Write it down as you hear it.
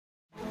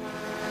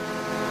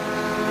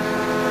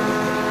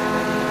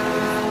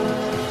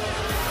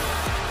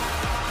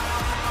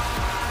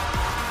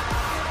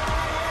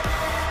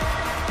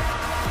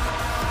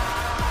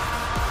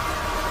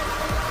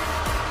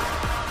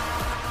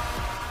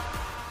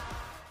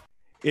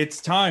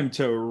It's time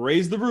to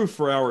raise the roof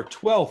for our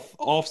 12th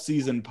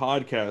off-season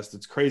podcast.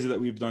 It's crazy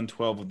that we've done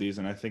 12 of these,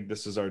 and I think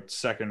this is our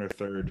second or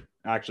third.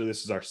 Actually,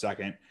 this is our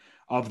second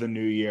of the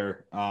new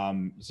year.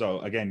 So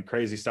again,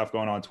 crazy stuff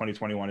going on.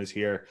 2021 is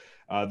here.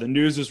 The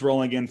news is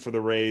rolling in for the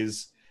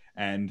Rays,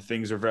 and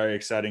things are very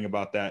exciting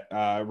about that.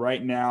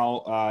 Right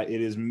now,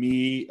 it is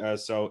me.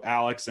 So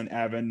Alex and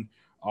Evan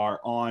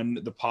are on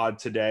the pod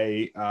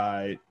today.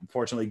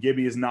 Unfortunately,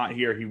 Gibby is not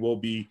here. He will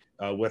be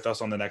with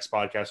us on the next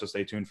podcast, so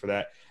stay tuned for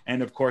that.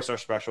 And of course, our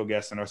special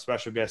guest. And our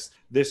special guest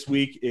this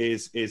week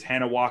is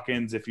Hannah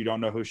Watkins. If you don't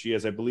know who she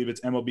is, I believe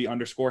it's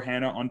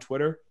MLB_Hannah on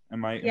Twitter.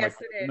 Yes,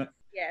 it is.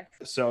 Yes.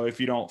 So if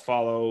you don't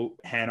follow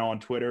Hannah on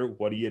Twitter,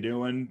 what are you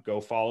doing?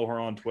 Go follow her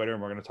on Twitter,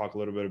 and we're going to talk a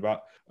little bit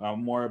about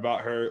more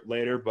about her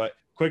later. But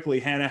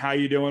quickly, Hannah, how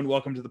you doing?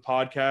 Welcome to the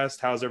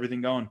podcast. How's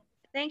everything going?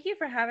 Thank you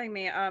for having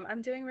me.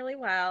 I'm doing really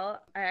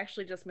well. I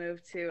actually just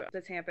moved to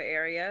the Tampa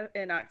area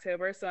in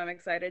October, so I'm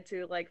excited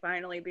to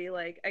finally be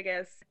I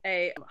guess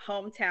a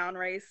hometown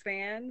Rays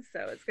fan.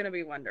 So it's going to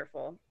be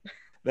wonderful.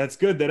 That's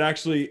good.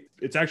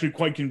 It's actually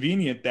quite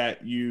convenient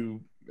that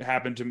you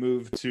happen to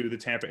move to the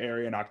Tampa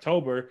area in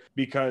October,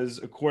 because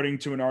according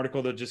to an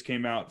article that just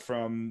came out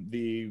from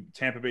the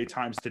Tampa Bay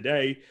Times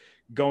today,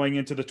 going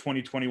into the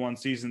 2021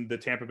 season, the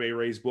Tampa Bay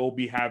Rays will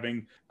be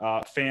having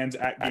fans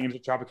at games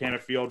at Tropicana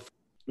Field.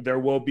 There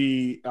will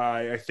be,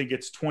 I think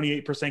it's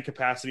 28%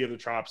 capacity of the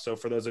Trop. So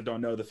for those that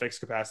don't know, the fixed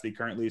capacity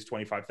currently is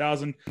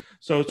 25,000.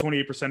 So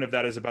 28% of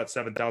that is about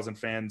 7,000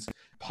 fans,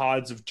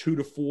 pods of 2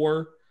 to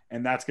 4.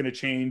 And that's going to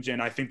change.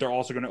 And I think they're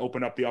also going to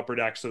open up the upper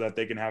deck so that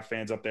they can have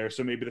fans up there.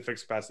 So maybe the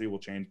fixed capacity will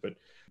change. But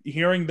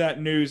hearing that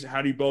news,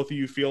 how do both of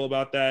you feel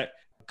about that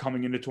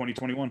coming into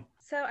 2021?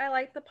 So I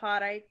like the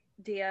pod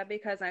idea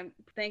because I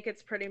think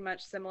it's pretty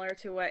much similar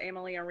to what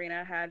Amalie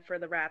Arena had for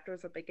the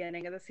Raptors at the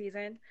beginning of the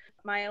season.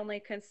 My only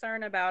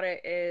concern about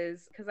it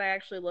is because I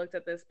actually looked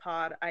at this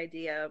pod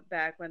idea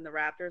back when the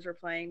Raptors were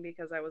playing,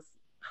 because I was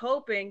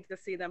hoping to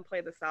see them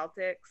play the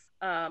Celtics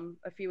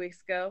a few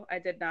weeks ago. I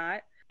did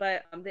not.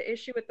 But the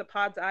issue with the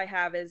pods I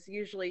have is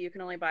usually you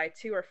can only buy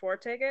 2 or 4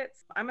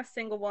 tickets. I'm a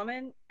single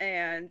woman,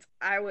 and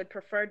I would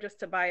prefer just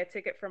to buy a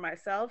ticket for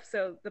myself.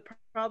 So the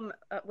problem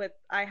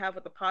I have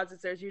with the pods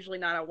is there's usually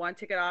not a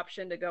 1-ticket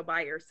option to go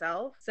by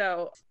yourself.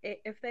 So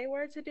if they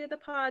were to do the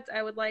pods,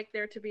 I would like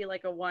there to be a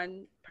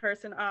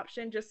 1-person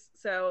option,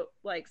 just so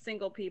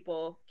single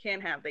people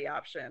can have the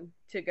option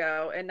to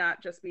go and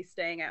not just be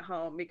staying at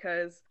home,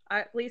 because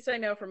at least I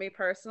know for me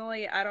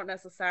personally, I don't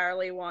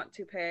necessarily want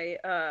to pay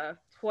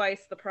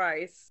twice the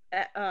price.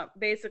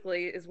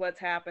 Basically is what's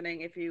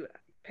happening if you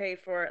pay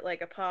for it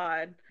like a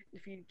pod.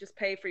 If you just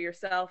pay for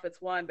yourself,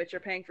 it's 1, but you're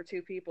paying for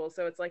 2 people,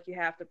 so it's you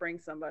have to bring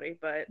somebody.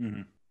 But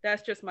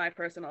that's just my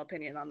personal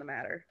opinion on the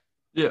matter.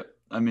 Yeah,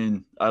 I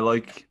mean, I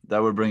like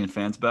that we're bringing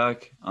fans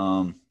back.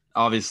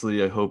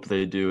 Obviously, I hope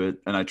they do it,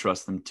 and I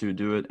trust them to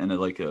do it, and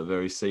a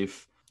very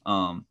safe,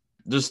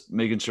 just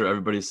making sure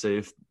everybody's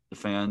safe, the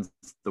fans,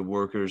 the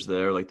workers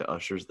there, the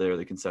ushers there,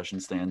 the concession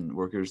stand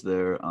workers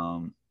there,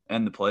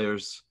 and the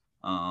players.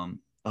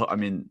 I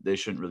mean, they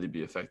shouldn't really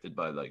be affected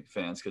by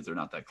fans because they're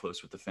not that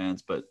close with the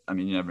fans, but I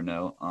mean, you never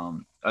know.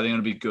 I think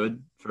it'll be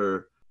good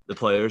for the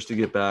players to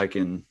get back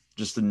in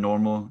just a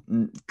normal,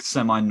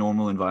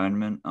 semi-normal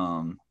environment.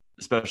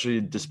 Especially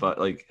despite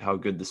how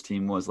good this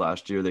team was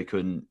last year, they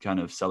couldn't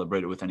kind of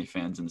celebrate it with any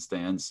fans in the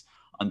stands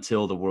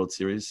until the World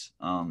Series.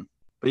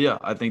 But yeah,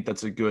 I think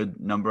that's a good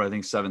number. I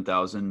think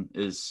 7,000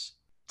 is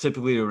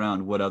typically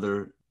around what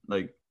other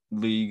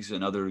leagues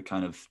and other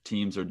kind of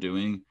teams are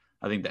doing.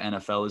 I think the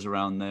NFL is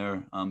around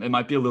there. It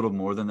might be a little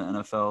more than the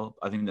NFL.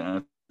 I think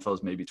the NFL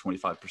is maybe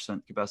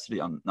 25%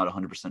 capacity. I'm not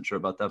 100% sure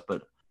about that,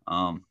 but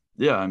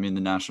yeah, I mean,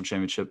 the national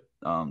championship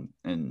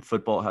in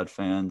football had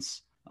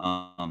fans.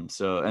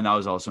 And I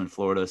was also in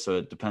Florida, so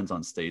it depends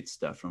on states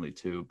definitely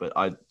too. But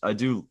I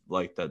do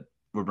like that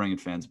we're bringing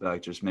fans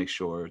back. Just make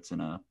sure it's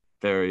in a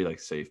very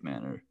safe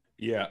manner.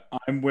 Yeah,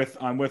 I'm with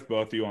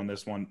both of you on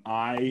this one.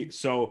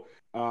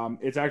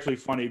 It's actually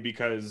funny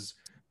because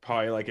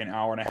probably an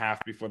hour and a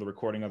half before the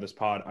recording of this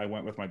pod, I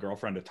went with my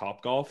girlfriend to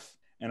Topgolf.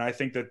 And I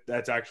think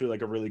that's actually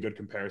a really good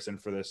comparison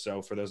for this.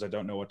 So for those that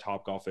don't know what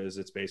Topgolf is,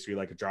 it's basically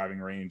a driving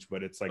range,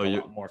 but it's a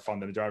lot more fun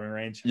than a driving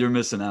range. You're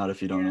missing out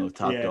if you don't know what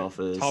Topgolf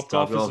is.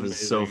 Topgolf is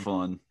so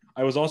fun.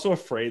 I was also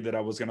afraid that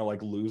I was going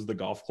to lose the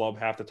golf club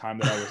half the time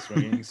that I was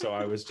swinging. So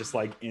I was just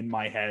in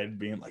my head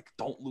being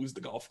don't lose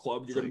the golf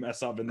club. You're going to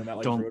mess up. And then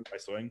that ruined my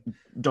swing.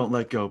 Don't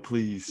let go,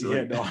 please.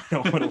 Yeah, no, I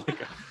don't want to let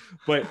go.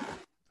 But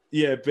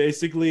yeah,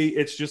 basically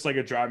it's just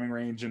a driving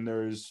range, and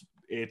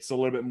it's a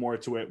little bit more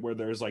to it where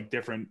there's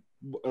different,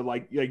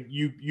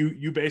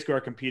 you basically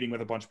are competing with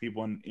a bunch of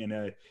people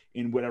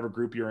in whatever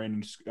group you're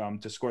in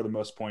to score the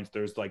most points.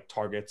 There's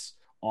targets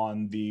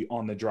on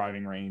the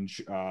driving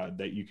range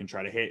that you can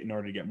try to hit in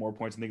order to get more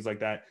points and things like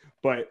that.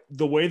 But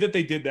the way that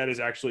they did that is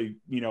actually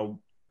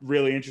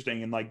really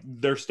interesting, and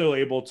they're still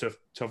able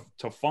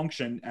to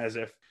function as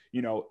if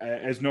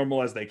as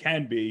normal as they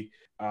can be,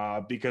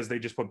 because they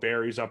just put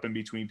barriers up in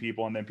between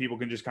people, and then people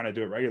can just kind of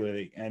do it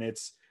regularly. And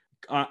it's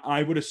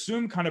I would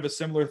assume kind of a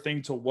similar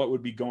thing to what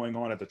would be going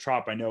on at the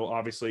Trop. I know,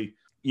 obviously,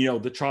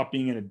 the Trop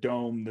being in a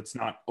dome that's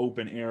not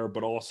open air,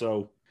 but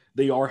also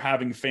they are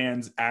having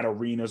fans at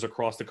arenas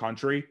across the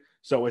country.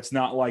 So it's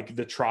not like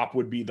the Trop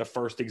would be the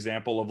first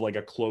example of like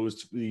a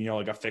closed,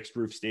 like a fixed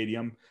roof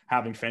stadium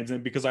having fans in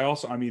it. Because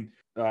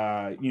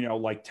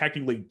like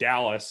technically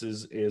Dallas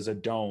is a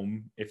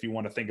dome. If you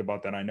want to think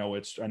about that, I know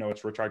it's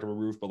retractable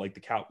roof, but like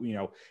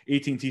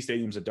AT&T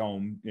Stadium's a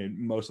dome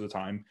most of the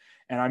time.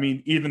 And I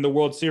mean, even the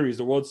World Series,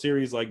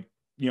 like,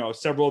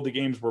 several of the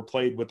games were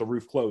played with the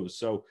roof closed.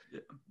 So,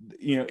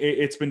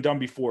 it's been done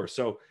before.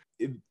 So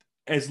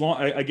as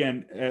long,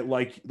 again,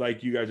 like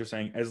you guys are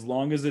saying, as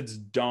long as it's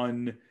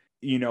done,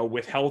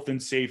 with health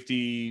and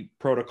safety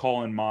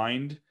protocol in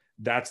mind,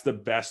 that's the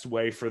best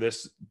way for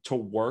this to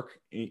work,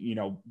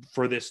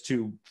 for this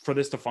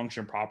to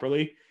function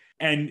properly.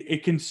 And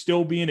it can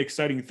still be an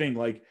exciting thing.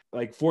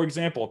 Like for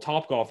example,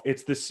 Topgolf,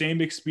 it's the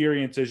same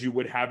experience as you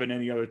would have in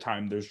any other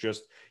time. There's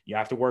just, you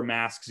have to wear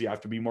masks. You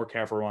have to be more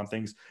careful on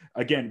things.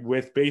 Again,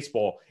 with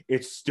baseball,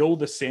 it's still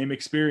the same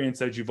experience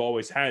that you've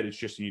always had. It's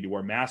just, you need to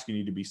wear masks. You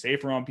need to be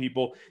safer on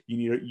people.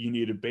 You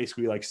need to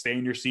basically like stay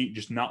in your seat,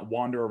 just not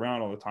wander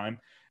around all the time.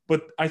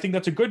 But I think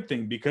that's a good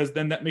thing, because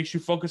then that makes you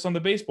focus on the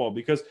baseball.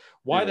 Because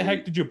why the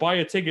heck did you buy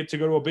a ticket to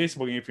go to a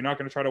baseball game if you're not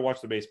going to try to watch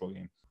the baseball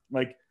game?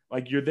 Like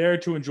you're there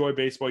to enjoy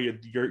baseball.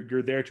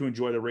 You're there to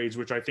enjoy the Rays,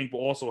 which I think will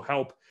also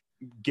help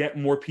get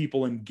more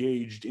people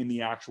engaged in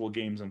the actual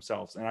games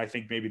themselves. And I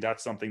think maybe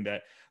that's something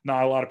that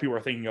not a lot of people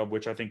are thinking of,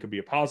 which I think could be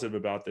a positive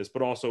about this.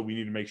 But also we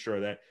need to make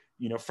sure that,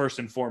 first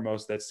and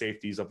foremost, that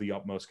safety is of the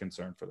utmost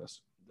concern for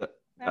this.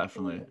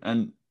 Definitely.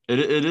 And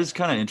it is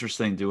kind of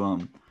interesting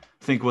to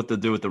think what to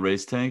do with the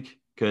race tank,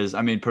 because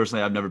I mean,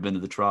 personally, I've never been to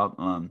the Trop,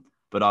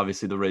 but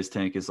obviously the race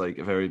tank is like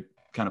a very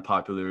kind of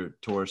popular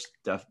tourist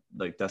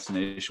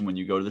destination when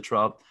you go to the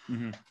Trop.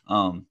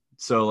 Mm-hmm.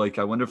 So like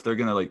I wonder if they're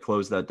gonna like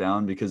close that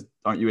down, because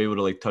aren't you able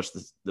to like touch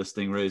the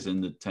stingrays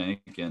in the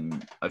tank?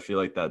 And I feel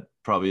like that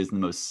probably isn't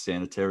the most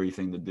sanitary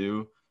thing to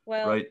do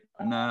right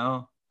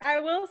now. I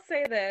will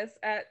say this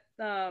I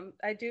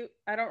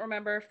don't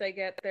remember if they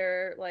get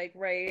their like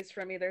rays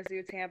from either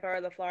Zoo Tampa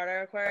or the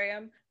Florida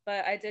Aquarium,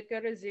 but I did go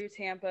to Zoo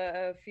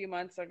Tampa a few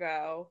months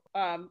ago.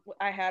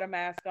 I had a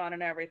mask on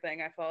and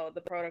everything. I followed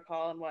the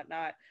protocol and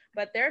whatnot,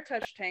 but their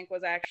touch tank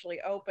was actually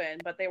open,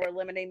 but they were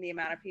limiting the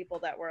amount of people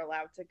that were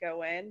allowed to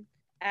go in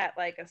at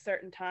like a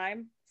certain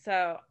time.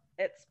 So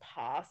it's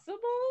possible,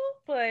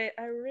 but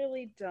I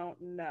really don't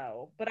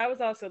know. But I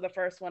was also the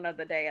first one of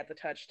the day at the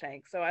touch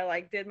tank. So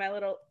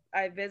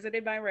I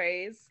visited my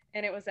Rays,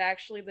 and it was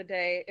actually the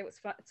day, it's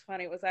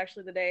funny, it was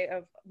actually the day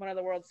of one of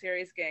the World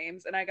Series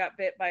games, and I got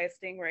bit by a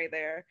stingray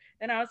there.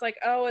 And I was like,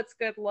 oh, it's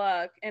good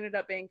luck. Ended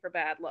up being for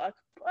bad luck,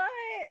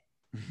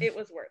 but it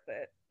was worth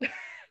it.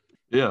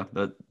 Yeah,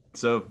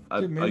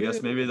 I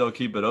guess maybe they'll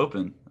keep it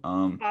open.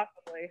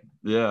 Possibly.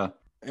 Yeah.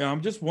 Yeah,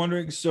 I'm just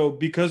wondering, so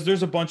because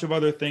there's a bunch of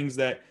other things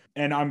that,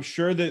 and I'm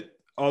sure that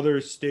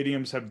other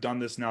stadiums have done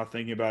this now,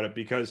 thinking about it,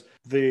 because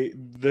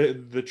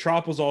the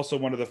Trop was also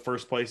one of the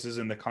first places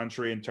in the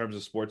country in terms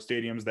of sports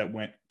stadiums that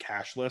went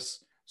cashless.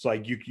 So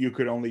like you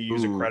could only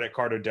use a credit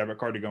card or debit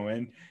card to go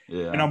in.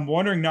 Yeah. And I'm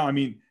wondering now, I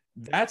mean,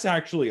 that's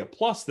actually a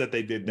plus that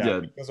they did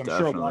that, because I'm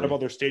sure a lot of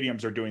other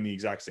stadiums are doing the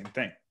exact same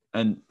thing.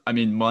 And I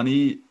mean,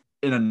 money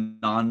in a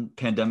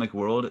non-pandemic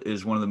world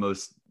is one of the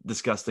most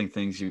disgusting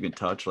things you can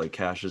touch. Like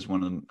cash is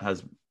one of them,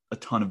 has a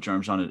ton of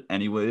germs on it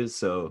anyways.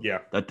 So yeah,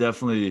 that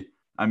definitely,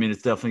 I mean,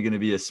 it's definitely going to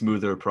be a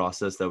smoother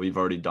process that we've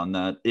already done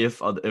that. If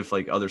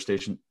like other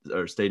stations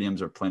or stadiums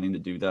are planning to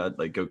do that,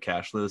 like go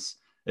cashless,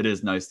 it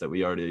is nice that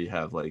we already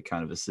have like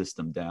kind of a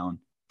system down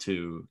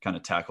to kind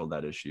of tackle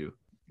that issue.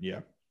 Yeah.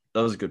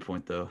 That was a good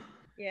point though.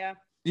 Yeah.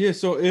 Yeah.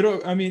 So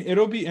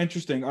it'll be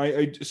interesting.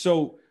 I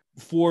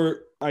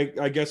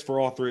guess for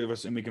all three of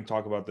us, and we can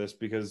talk about this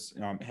because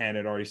Han,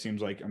 it already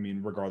seems like, I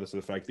mean, regardless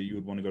of the fact that you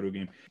would want to go to a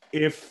game,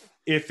 if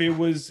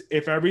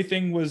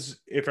everything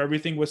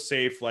was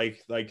safe,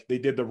 like they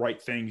did the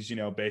right things,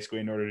 basically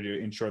in order to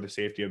ensure the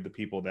safety of the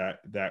people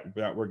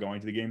that were going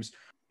to the games.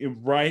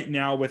 Right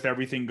now, with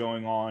everything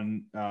going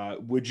on,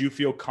 would you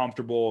feel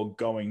comfortable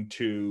going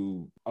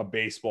to a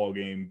baseball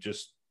game?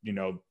 Just,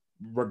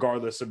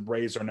 regardless of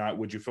Rays or not,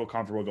 would you feel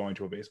comfortable going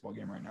to a baseball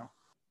game right now?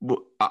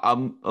 Well,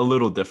 I'm a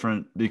little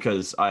different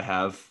because I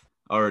have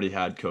already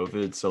had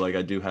COVID, so like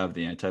I do have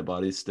the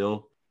antibodies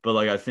still. But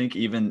like I think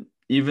even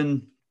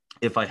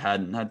if I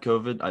hadn't had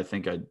COVID, I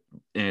think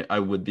I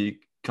would be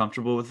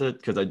comfortable with it,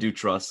 because I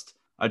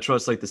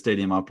trust like the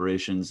stadium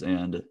operations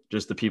and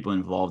just the people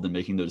involved in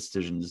making those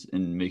decisions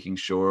and making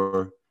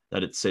sure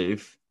that it's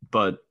safe.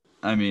 But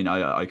I mean,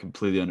 I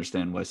completely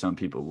understand why some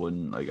people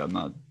wouldn't. Like I'm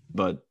not,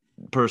 but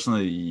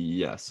personally,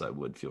 yes, I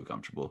would feel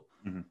comfortable.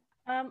 Mm-hmm.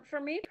 For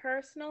me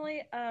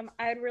personally,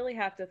 I'd really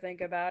have to think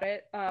about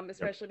it,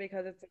 especially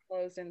because it's a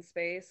closed-in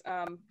space.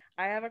 I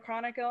have a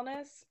chronic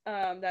illness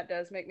that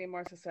does make me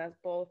more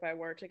susceptible if I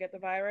were to get the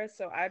virus,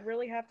 so I'd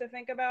really have to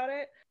think about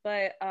it.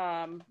 But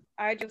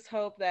I just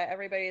hope that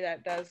everybody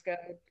that does go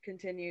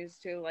continues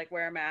to like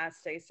wear a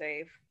mask, stay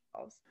safe,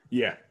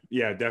 Yeah,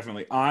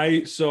 definitely.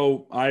 I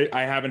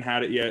haven't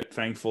had it yet,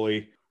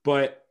 thankfully,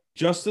 but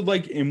just to,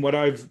 like, in what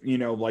I've,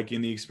 like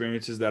in the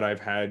experiences that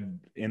I've had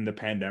in the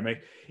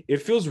pandemic,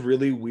 it feels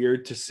really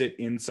weird to sit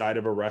inside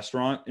of a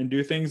restaurant and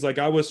do things. Like,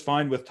 I was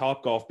fine with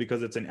Topgolf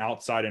because it's an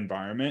outside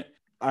environment.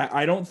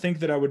 I don't think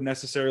that I would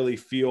necessarily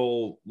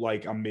feel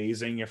like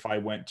amazing if I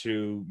went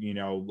to,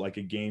 like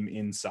a game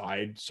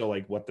inside. So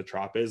like what the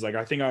Trop is. Like,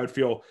 I think I would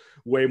feel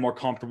way more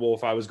comfortable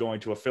if I was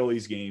going to a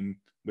Phillies game,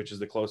 which is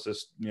the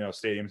closest,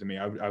 stadium to me.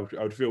 I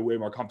would feel way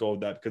more comfortable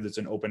with that because it's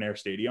an open air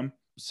stadium.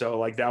 So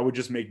like that would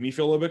just make me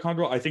feel a little bit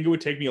comfortable. I think it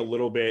would take me a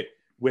little bit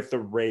with the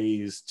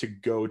Rays to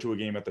go to a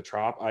game at the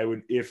Trop. I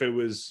would, if it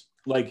was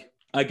like,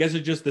 I guess it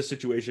just, the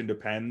situation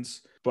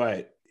depends,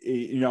 but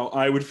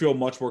I would feel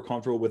much more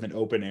comfortable with an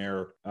open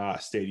air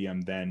stadium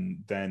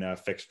than a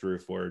fixed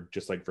roof or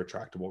just like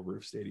retractable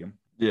roof stadium.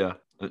 Yeah.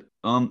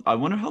 I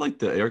wonder how like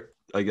the air,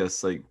 I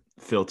guess, like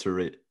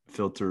filtering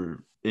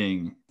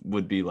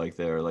would be like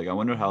there. Like I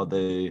wonder how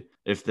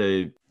if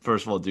they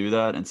first of all do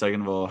that, and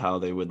second of all how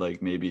they would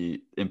like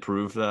maybe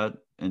improve that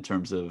in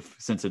terms of,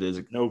 since it is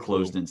a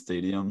closed in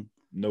stadium.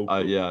 No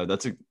clue. Yeah,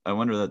 I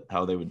wonder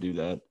how they would do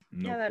that.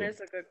 That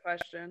is a good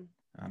question.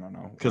 I don't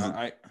know.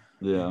 I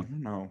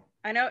don't know.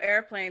 I know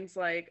airplanes,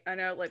 like, I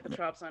know like the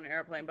Trop's on an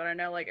airplane, but I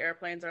know like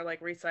airplanes are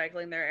like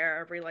recycling their air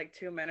every like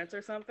 2 minutes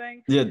or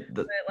something. Yeah.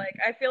 But, like,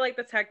 I feel like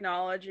the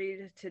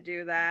technology to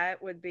do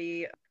that would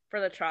be, for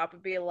the Trop,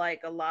 would be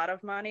like a lot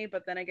of money.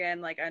 But then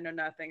again, like, I know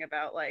nothing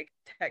about like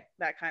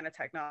that kind of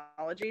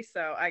technology,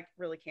 so I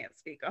really can't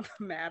speak on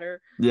the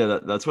matter. Yeah,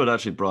 that's what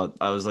actually brought,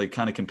 I was like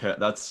kind of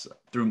that's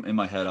through in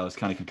my head, I was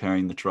kind of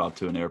comparing the Trop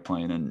to an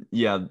airplane, and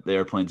yeah, the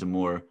airplanes are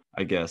more,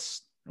 I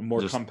guess,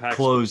 more just compact,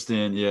 closed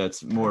in. Yeah,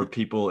 it's more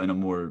people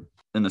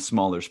in a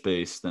smaller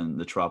space than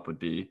the Trop would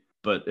be.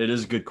 But it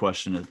is a good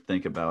question to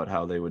think about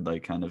how they would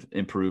like kind of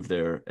improve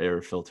their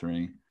air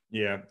filtering.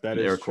 Yeah, that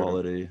is air true.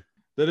 Quality.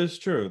 That is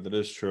true.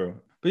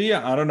 But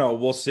yeah, I don't know.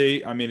 We'll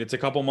see. I mean, it's a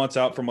couple months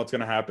out from what's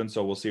going to happen,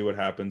 so we'll see what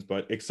happens.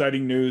 But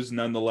exciting news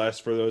nonetheless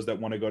for those that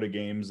want to go to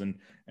games,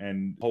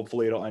 and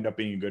hopefully it'll end up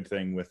being a good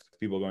thing with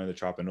people going to the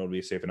Trop, and it'll be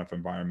a safe enough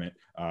environment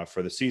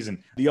for the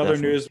season. The other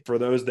news for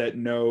those that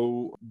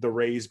know the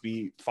Rays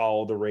beat,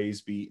 follow the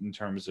Rays beat in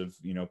terms of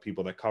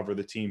people that cover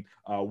the team.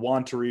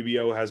 Juan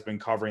Toribio has been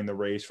covering the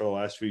Rays for the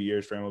last few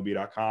years for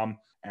MLB.com.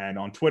 And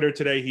on Twitter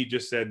today, he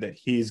just said that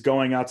he's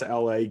going out to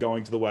LA,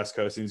 going to the West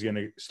Coast, and he's going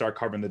to start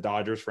covering the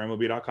Dodgers for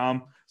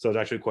MLB.com. So it's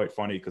actually quite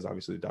funny because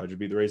obviously the Dodgers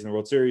beat the Rays in the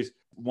World Series.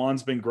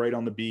 Juan's been great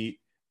on the beat.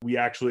 We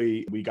had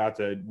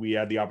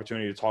the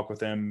opportunity to talk with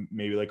him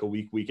maybe like a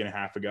week and a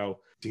half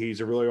ago.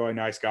 He's a really, really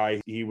nice guy.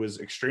 He was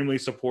extremely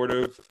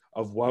supportive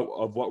of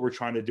what we're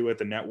trying to do at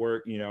the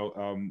network,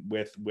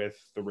 with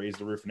the Raise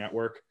the Roof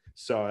network.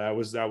 So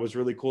that was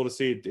really cool to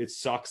see. It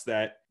sucks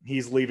that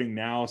he's leaving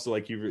now. So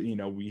like, he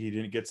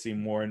didn't get to see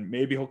more, and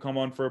maybe he'll come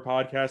on for a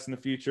podcast in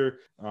the future.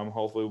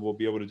 Hopefully we'll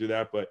be able to do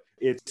that, but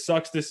it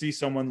sucks to see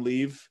someone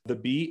leave the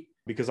beat,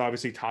 because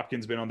obviously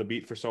Topkin's been on the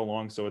beat for so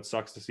long. So it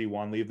sucks to see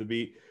Juan leave the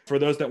beat. For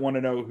those that want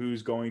to know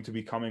who's going to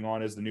be coming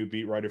on as the new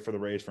beat writer for the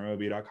Rays from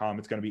MLB.com,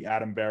 it's going to be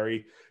Adam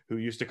Berry, who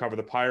used to cover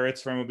the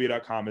Pirates from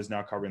MLB.com, is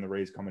now covering the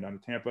Rays coming down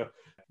to Tampa.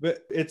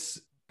 But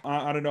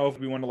I don't know if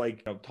we want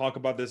to talk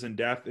about this in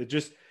depth.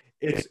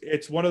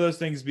 It's one of those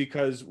things,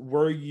 because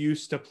we're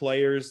used to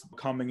players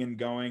coming and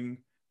going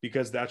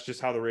because that's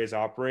just how the Rays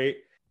operate.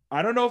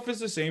 I don't know if it's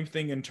the same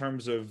thing in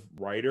terms of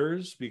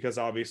writers, because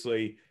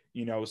obviously,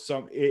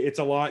 it's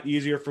a lot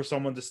easier for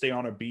someone to stay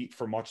on a beat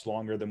for much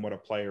longer than what a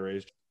player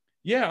is.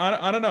 Yeah,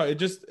 I don't know.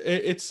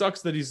 It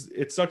sucks that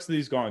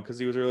he's gone, because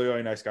he was a really,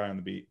 really nice guy on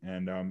the beat,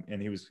 and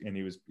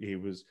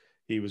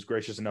he was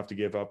gracious enough to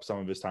give up some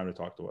of his time to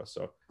talk to us.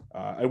 So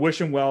I wish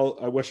him well.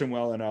 I wish him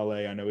well in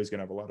LA. I know he's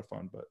gonna have a lot of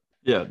fun, but.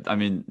 Yeah, I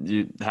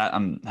mean,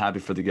 I'm happy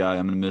for the guy.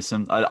 I'm gonna miss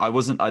him. I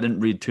didn't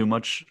read too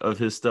much of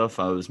his stuff.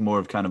 I was more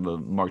of kind of a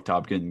Mark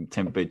Topkin,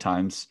 Tampa Bay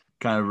Times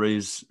kind of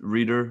Rays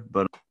reader.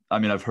 But I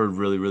mean, I've heard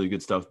really, really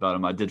good stuff about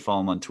him. I did follow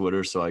him on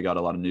Twitter, so I got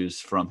a lot of news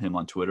from him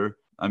on Twitter.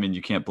 I mean,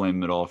 you can't blame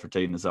him at all for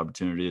taking this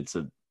opportunity.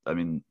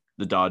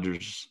 The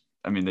Dodgers,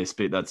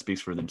 that speaks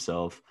for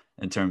themselves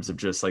in terms of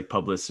just like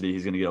publicity.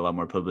 He's gonna get a lot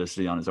more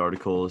publicity on his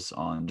articles,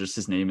 on just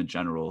his name in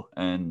general,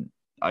 and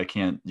you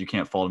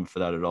can't fault him for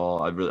that at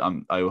all.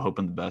 I hope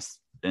him the best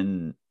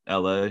in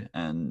LA,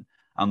 and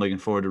I'm looking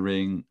forward to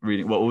reading.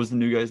 What was the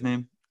new guy's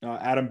name?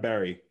 Adam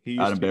Berry.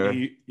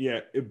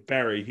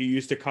 Berry. He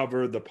used to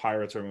cover the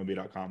Pirates for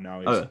MLB.com. Now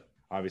he's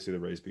obviously the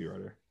Rays beat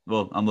writer.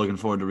 Well, I'm looking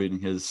forward to reading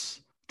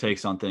his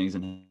takes on things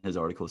and his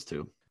articles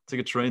too. It's like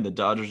a train. The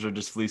Dodgers are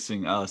just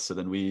fleecing us, so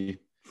then we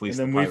fleece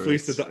the Pirates. We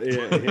fleece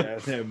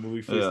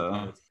the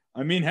Pirates.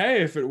 I mean,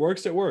 hey, if it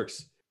works, it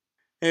works.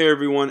 Hey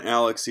everyone,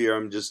 Alex here.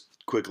 I'm just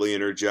quickly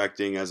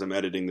interjecting as I'm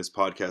editing this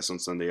podcast on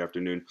Sunday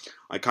afternoon.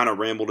 I kind of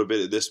rambled a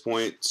bit at this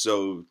point,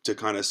 so to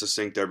kind of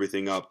succinct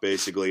everything up,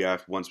 basically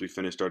once we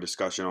finished our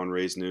discussion on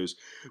Rays news,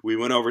 we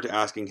went over to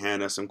asking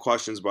Hannah some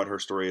questions about her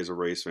story as a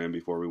Rays fan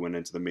before we went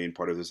into the main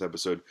part of this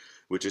episode,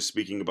 which is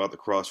speaking about the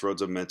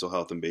crossroads of mental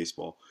health in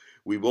baseball.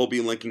 We will be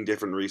linking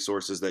different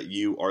resources that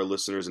you, our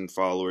listeners and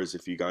followers,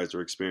 if you guys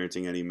are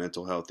experiencing any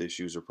mental health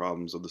issues or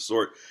problems of the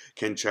sort,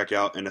 can check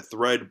out in a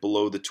thread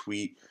below the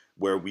tweet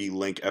where we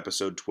link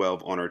episode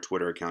 12 on our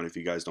Twitter account. If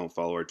you guys don't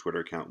follow our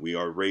Twitter account, we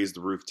are Raise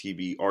the Roof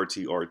TB,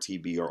 RTR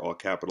TB are all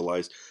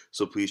capitalized,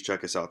 so please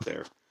check us out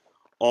there.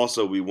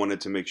 Also, we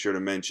wanted to make sure to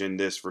mention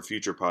this for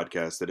future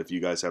podcasts, that if you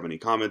guys have any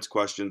comments,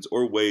 questions,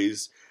 or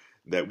ways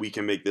that we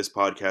can make this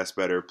podcast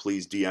better,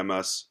 please DM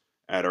us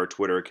at our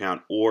Twitter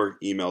account or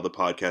email the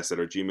podcast at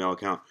our Gmail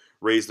account,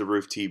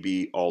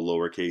 raisetherooftb, all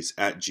lowercase,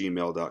 at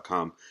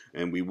gmail.com,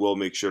 and we will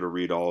make sure to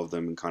read all of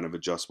them and kind of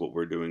adjust what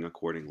we're doing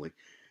accordingly.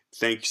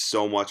 Thanks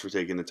so much for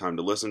taking the time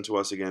to listen to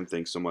us again.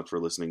 Thanks so much for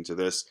listening to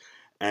this.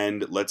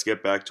 And let's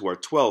get back to our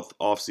 12th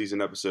off-season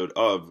episode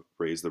of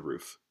Raise the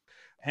Roof.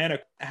 Hannah,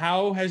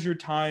 how has your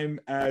time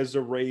as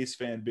a Rays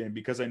fan been?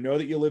 Because I know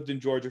that you lived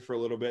in Georgia for a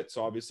little bit,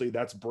 so obviously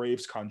that's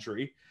Braves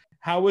country.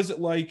 How was it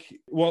like?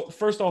 Well,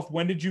 first off,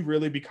 when did you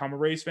really become a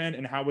Rays fan,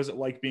 and how was it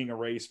like being a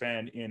Rays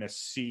fan in a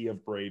sea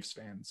of Braves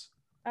fans?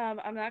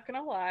 I'm not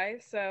gonna lie.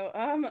 So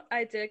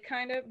I did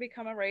kind of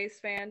become a Rays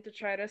fan to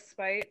try to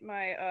spite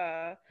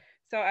my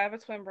so I have a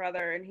twin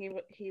brother, and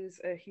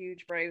he's a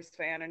huge Braves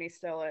fan, and he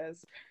still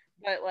is.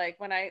 But like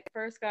when I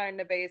first got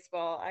into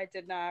baseball, I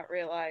did not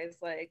realize,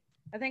 like,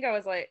 I think I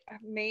was like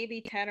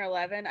maybe 10 or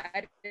 11.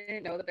 I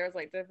didn't know that there was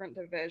like different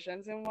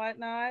divisions and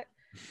whatnot.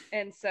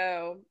 And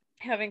so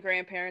having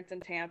grandparents in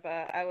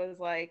Tampa, I was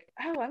like,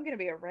 oh, I'm going to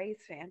be a Rays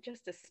fan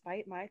just to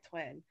spite my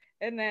twin.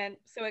 And then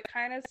so it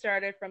kind of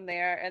started from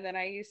there. And then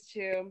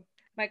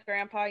my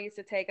grandpa used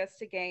to take us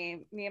to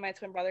me and my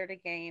twin brother to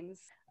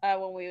games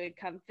when we would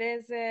come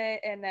visit.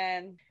 And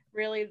then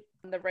really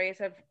the Rays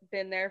have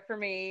been there for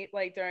me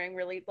like during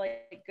really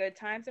like good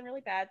times and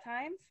really bad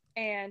times.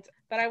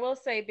 But I will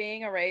say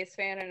being a Rays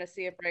fan and a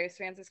sea of Braves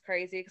fans is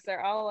crazy because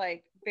they're all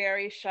like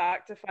very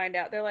shocked to find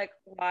out. They're like,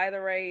 why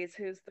the Rays?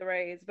 Who's the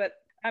Rays? But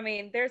I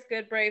mean, there's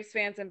good Braves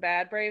fans and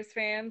bad Braves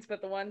fans,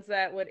 but the ones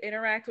that would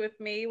interact with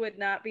me would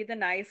not be the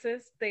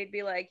nicest. They'd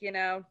be like,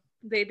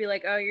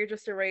 oh, you're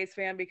just a Rays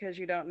fan because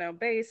you don't know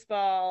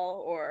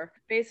baseball, or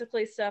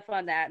basically stuff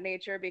on that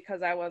nature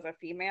because I was a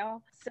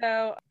female.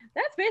 So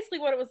that's basically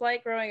what it was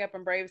like growing up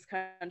in Braves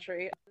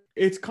country.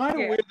 It's kind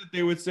of weird that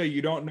they would say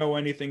you don't know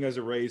anything as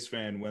a Rays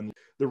fan when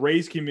the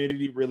Rays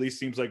community really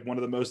seems like one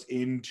of the most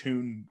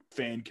in-tune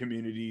fan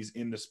communities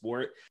in the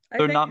sport.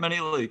 There are not many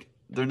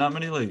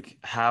like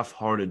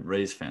half-hearted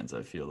Rays fans,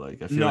 I feel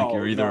like. I feel like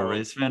you're either a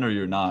Rays fan or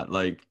you're not.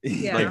 Like,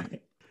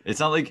 like it's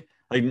not like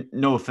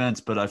no offense,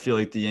 but I feel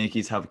like the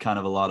Yankees have kind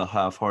of a lot of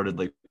half-hearted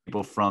like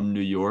people from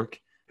New York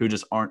who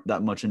just aren't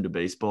that much into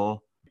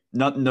baseball.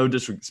 No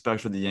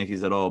disrespect for the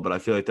Yankees at all, but I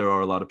feel like there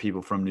are a lot of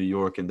people from New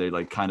York and they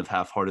like kind of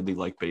half-heartedly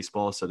like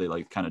baseball, so they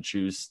like kind of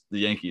choose the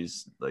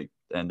Yankees, like,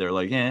 and they're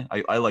like,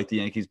 I like the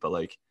Yankees, but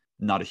like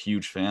not a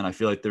huge fan. I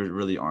feel like there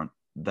really aren't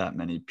that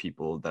many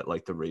people that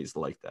like the Rays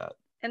like that.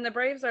 And the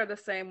Braves are the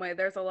same way.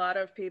 There's a lot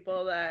of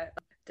people that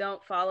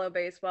don't follow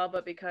baseball,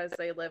 but because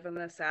they live in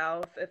the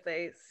South, if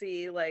they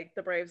see like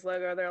the Braves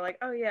logo, they're like,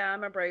 oh yeah,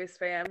 I'm a Braves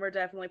fan. We're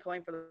definitely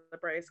pulling for the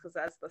Braves because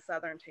that's the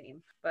Southern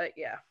team. But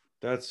yeah.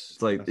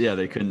 It's like, yeah,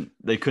 they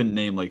couldn't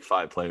name like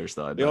 5 players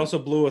though. They also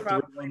blew a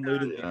 3-1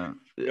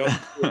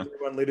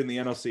 lead in the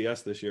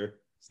NLCS this year.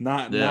 It's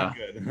not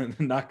good.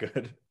 Not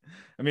good.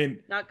 I mean,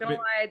 not gonna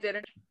lie, I did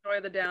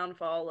enjoy the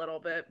downfall a little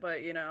bit, but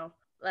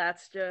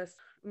that's just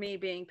me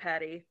being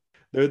petty.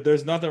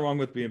 There's nothing wrong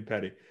with being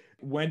petty.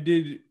 When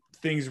did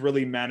things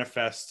really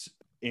manifest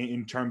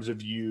in terms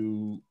of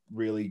you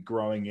really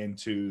growing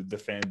into the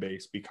fan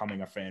base,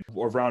 becoming a fan?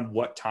 Or around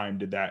what time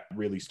did that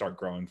really start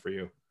growing for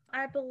you?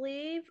 I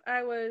believe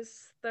I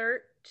was 12,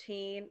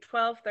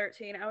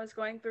 13. I was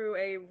going through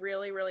a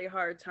really, really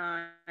hard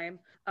time,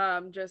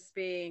 just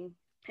being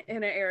in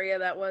an area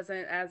that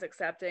wasn't as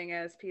accepting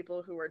as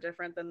people who were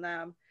different than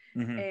them.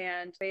 Mm-hmm.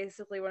 And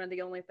basically one of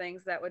the only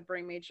things that would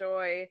bring me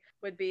joy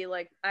would be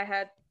like, I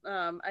had,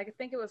 I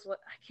think it was,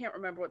 I can't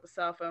remember what the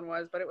cell phone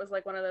was, but it was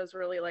like one of those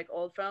really like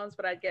old phones,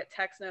 but I'd get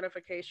text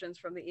notifications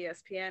from the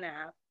ESPN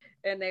app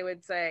and they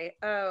would say,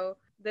 oh,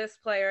 this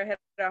player hit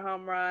a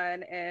home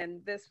run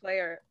and this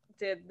player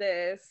did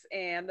this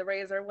and the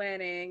Rays are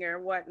winning or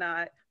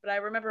whatnot. But I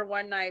remember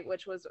one night,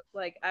 which was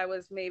like, I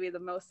was maybe the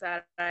most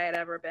sad I had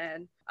ever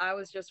been. I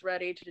was just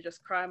ready to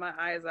just cry my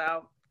eyes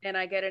out. And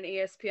I get an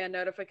ESPN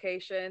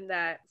notification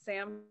that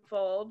Sam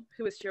Fold,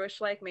 who is Jewish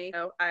like me,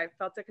 so I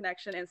felt a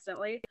connection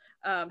instantly,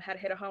 had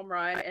hit a home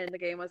run and the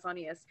game was on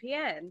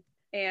ESPN.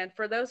 And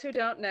for those who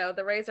don't know,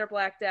 the Rays are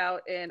blacked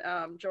out in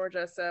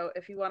Georgia. So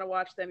if you want to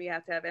watch them, you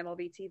have to have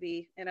MLB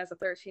TV. And as a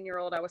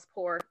 13-year-old, I was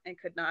poor and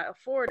could not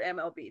afford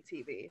MLB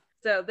TV.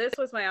 So this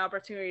was my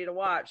opportunity to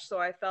watch. So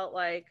I felt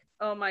like,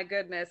 oh my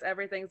goodness,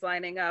 everything's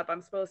lining up.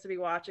 I'm supposed to be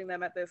watching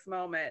them at this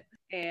moment.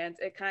 And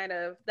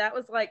that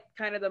was like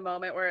kind of the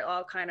moment where it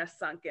all kind of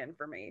sunk in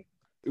for me.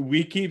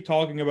 We keep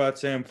talking about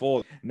Sam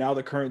Fold, now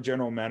the current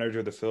general manager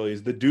of the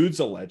Phillies. The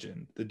dude's a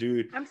legend.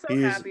 I'm so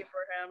happy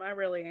for him. I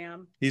really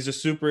am. He's a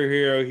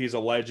superhero. He's a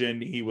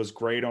legend. He was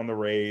great on the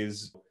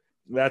Rays.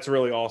 that's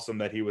really awesome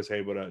that he was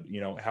able to,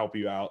 help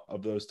you out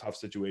of those tough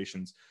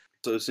situations.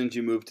 So since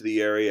you moved to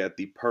the area at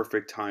the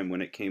perfect time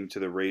when it came to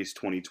the Rays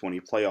 2020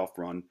 playoff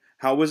run,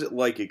 how was it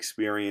like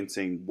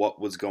experiencing what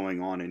was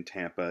going on in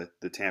Tampa,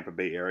 the Tampa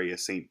Bay area,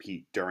 St.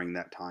 Pete during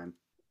that time?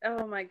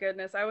 Oh my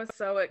goodness, I was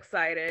so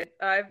excited.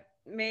 I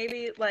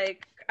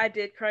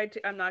did cry.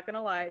 I'm not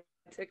gonna lie.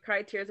 I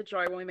cried tears of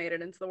joy when we made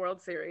it into the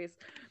World Series.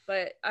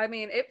 But I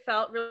mean, it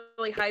felt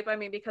really hype. I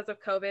mean, because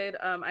of COVID,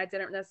 I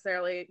didn't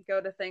necessarily go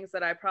to things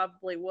that I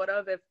probably would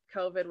have if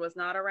COVID was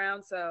not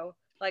around. So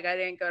like, I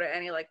didn't go to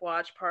any like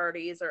watch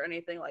parties or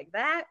anything like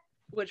that,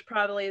 which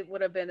probably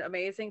would have been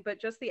amazing. But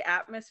just the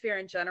atmosphere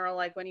in general,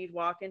 like when you'd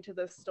walk into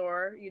the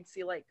store, you'd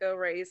see like Go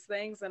Rays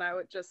things, and I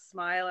would just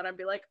smile and I'd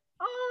be like,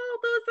 "Oh,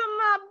 those are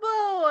my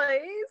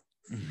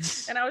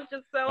boys," and I was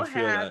just so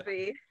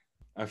happy.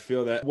 I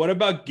feel that. What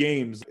about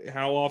games?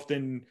 How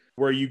often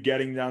were you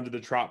getting down to the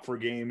Trop for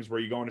games? Were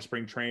you going to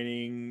spring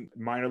training,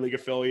 minor league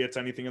affiliates,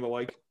 anything of the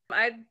like?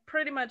 I'd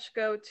pretty much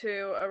go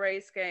to a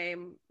Rays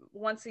game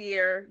once a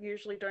year,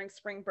 usually during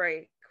spring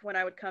break when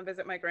I would come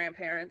visit my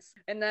grandparents.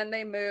 And then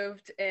they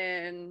moved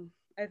in,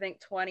 I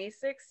think,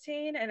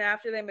 2016. And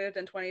after they moved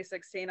in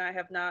 2016, I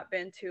have not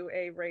been to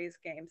a Rays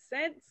game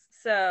since.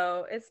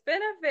 So it's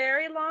been a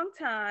very long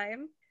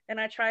time. And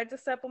I tried to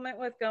supplement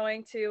with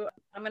going to,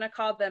 I'm going to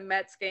call them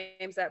Mets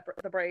games at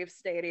the Braves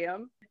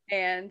Stadium.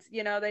 And,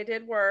 they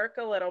did work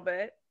a little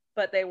bit,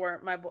 but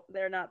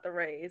they're not the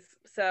Rays.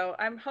 So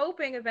I'm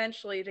hoping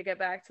eventually to get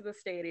back to the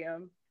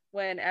stadium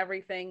when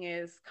everything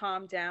is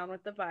calmed down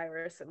with the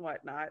virus and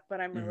whatnot.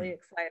 But I'm really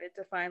excited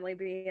to finally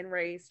be in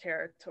Rays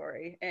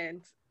territory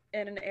and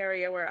in an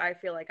area where I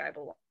feel like I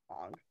belong.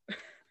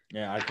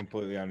 Yeah, I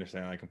completely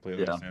understand.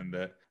 Understand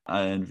that.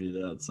 I envy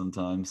that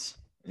sometimes.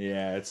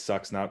 Yeah, it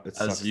sucks not. It as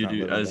sucks you not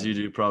do, as you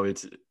do, probably.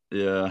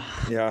 Yeah.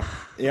 Yeah.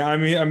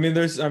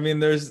 There's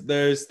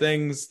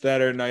things that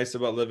are nice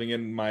about living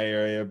in my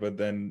area, but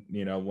then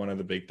one of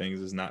the big things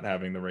is not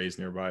having the Rays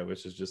nearby,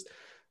 which is just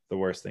the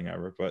worst thing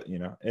ever. But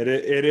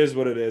it is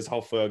what it is.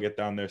 Hopefully, I'll get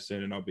down there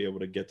soon and I'll be able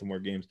to get to more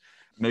games.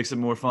 Makes it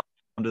more fun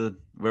to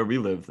where we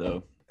live,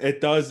 though. It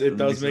does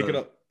make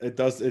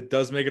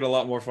it a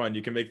lot more fun.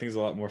 You can make things a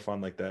lot more fun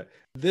like that.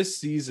 This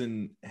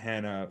season,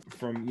 Hannah,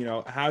 from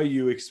how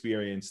you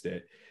experienced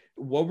it,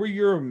 what were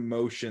your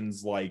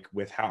emotions like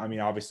with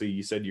obviously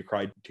you said you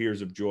cried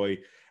tears of joy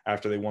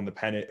after they won the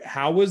pennant.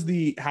 How was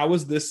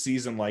this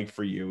season like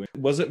for you?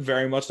 Was it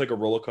very much like a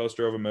roller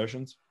coaster of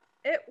emotions?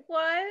 It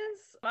was.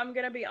 I'm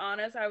going to be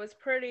honest. I was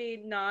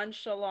pretty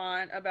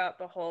nonchalant about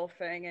the whole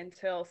thing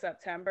until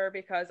September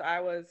because I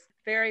was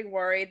very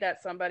worried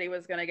that somebody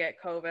was going to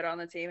get COVID on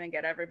the team and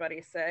get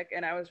everybody sick.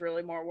 And I was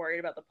really more worried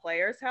about the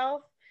players'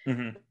 health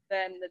than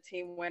the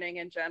team winning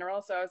in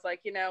general. So I was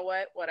like, you know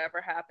what,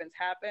 whatever happens,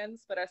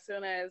 happens. But as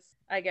soon as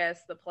I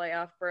guess the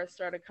playoff burst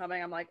started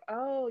coming, I'm like,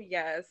 oh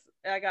yes,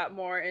 I got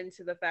more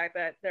into the fact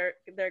that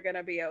they're going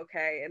to be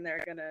okay and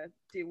they're going to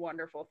do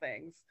wonderful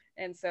things.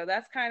 And so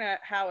that's kind of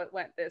how it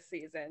went this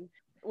season,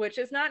 which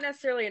is not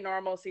necessarily a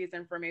normal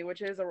season for me,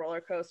 which is a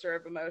roller coaster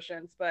of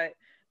emotions. But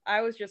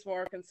I was just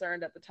more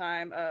concerned at the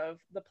time of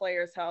the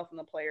players' health and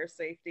the players'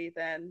 safety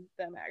than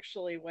them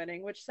actually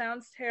winning, which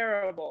sounds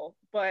terrible.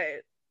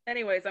 But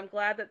anyways, I'm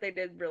glad that they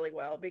did really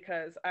well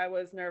because I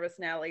was nervous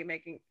Nelly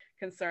making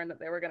concern that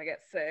they were going to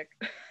get sick.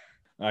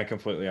 I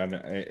completely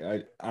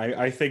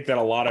I think that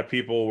a lot of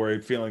people were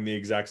feeling the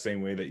exact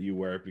same way that you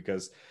were,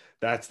 because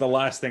that's the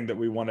last thing that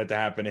we wanted to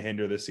happen to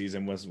hinder this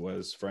season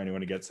was for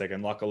anyone to get sick.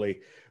 And luckily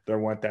there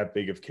weren't that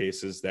big of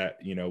cases that,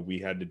 we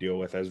had to deal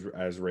with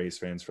as Rays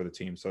fans for the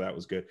team. So that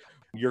was good.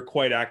 You're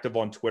quite active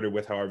on Twitter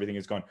with how everything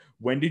has gone.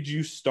 When did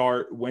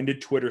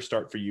Twitter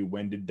start for you?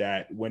 When did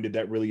that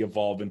really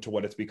evolve into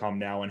what it's become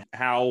now? And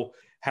how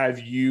have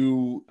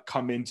you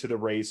come into the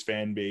Rays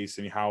fan base,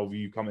 and how have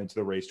you come into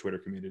the Rays Twitter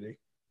community?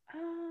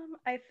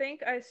 I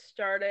think I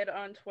started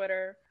on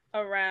Twitter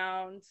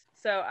around,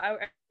 so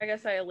I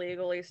guess I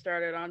illegally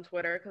started on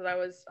Twitter because I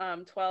was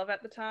 12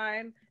 at the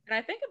time. And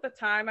I think at the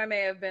time I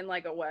may have been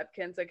like a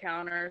Watkins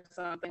account or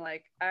something,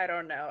 like, I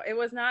don't know. It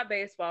was not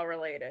baseball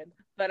related,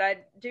 but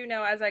I do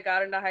know as I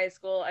got into high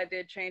school, I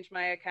did change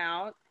my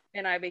account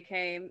and I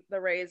became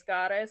the Rays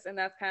Goddess. And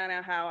that's kind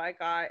of how I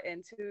got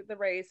into the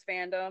Rays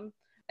fandom.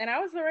 And I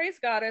was the Rays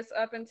Goddess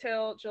up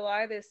until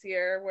July this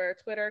year, where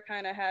Twitter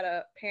kind of had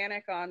a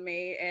panic on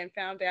me and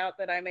found out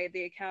that I made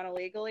the account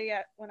illegally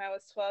when I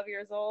was 12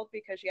 years old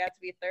because you had to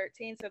be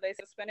 13. So they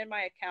suspended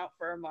my account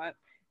for a month.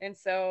 And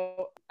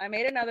so I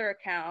made another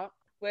account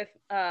with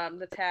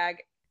the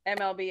tag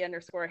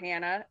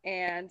MLB_Hannah.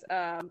 And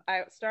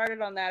I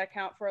started on that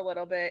account for a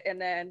little bit.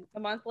 And then a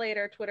month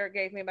later, Twitter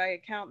gave me my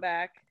account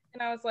back.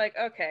 And I was like,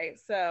 okay,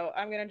 so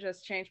I'm going to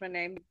just change my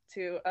name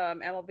to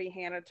MLB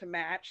Hannah to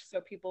match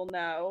so people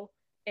know.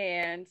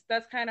 And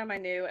that's kind of my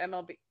new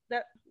MLB.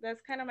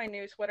 That's kind of my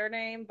new Twitter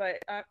name, but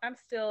I'm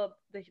still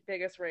the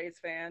biggest Rays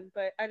fan.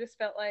 But I just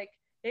felt like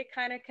it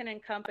kind of can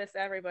encompass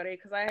everybody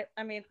because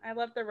I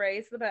love the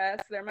Rays the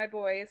best. They're my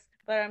boys.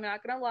 But I'm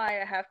not going to lie,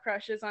 I have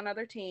crushes on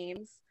other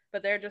teams,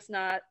 but they're just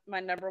not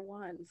my number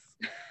ones.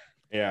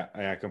 Yeah,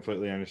 I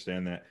completely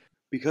understand that.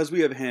 Because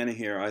we have Hannah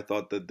here, I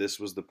thought that this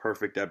was the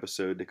perfect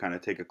episode to kind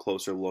of take a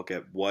closer look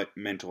at what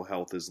mental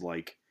health is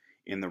like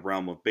in the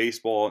realm of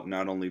baseball,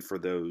 not only for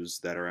those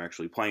that are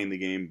actually playing the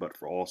game, but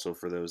also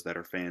for those that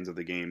are fans of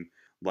the game,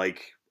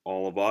 like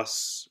all of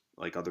us,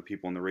 like other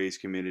people in the Rays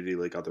community,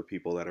 like other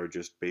people that are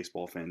just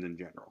baseball fans in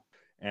general.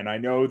 And I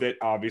know that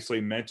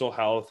obviously mental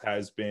health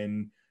has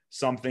been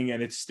something,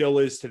 and it still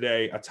is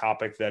today, a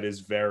topic that is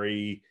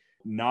very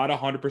not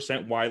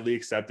 100% widely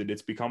accepted.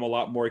 It's become a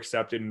lot more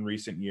accepted in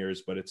recent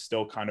years, but it's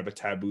still kind of a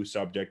taboo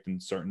subject in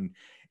certain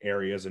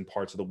areas and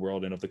parts of the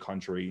world and of the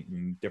country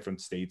in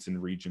different states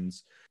and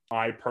regions.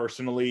 I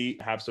personally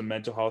have some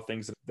mental health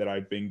things that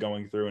I've been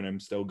going through and I'm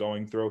still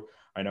going through.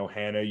 I know,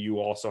 Hannah, you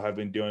also have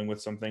been dealing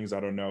with some things. I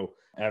don't know,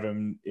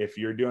 Evan, if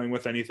you're dealing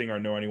with anything or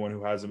know anyone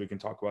who hasn't, we can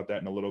talk about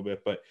that in a little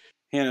bit. But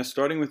Hannah,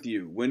 starting with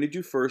you, when did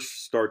you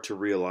first start to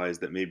realize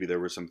that maybe there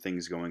were some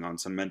things going on,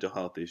 some mental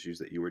health issues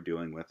that you were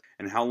dealing with?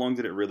 And how long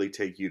did it really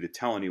take you to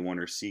tell anyone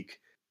or seek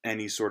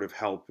any sort of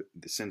help,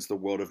 since the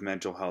world of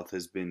mental health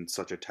has been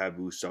such a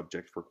taboo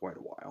subject for quite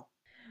a while?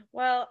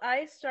 Well,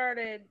 I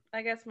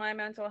guess my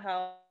mental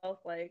health,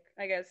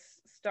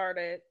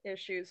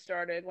 issues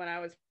started when I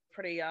was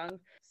pretty young.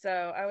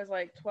 So I was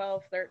like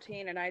 12,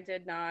 13, and I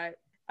did not,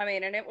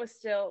 and it was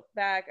still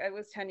back, it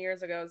was 10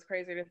 years ago. It's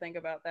crazy to think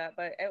about that,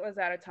 but it was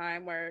at a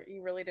time where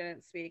you really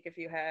didn't speak if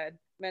you had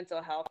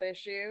mental health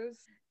issues.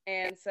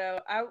 And so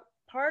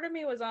part of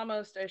me was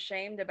almost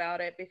ashamed about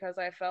it because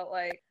I felt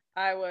like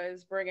I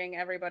was bringing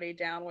everybody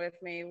down with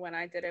me when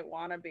I didn't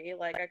want to be.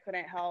 Like, I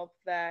couldn't help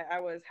that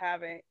I was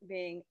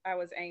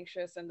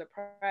anxious and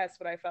depressed,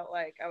 but I felt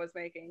like I was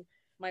making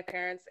my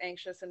parents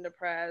anxious and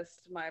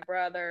depressed, my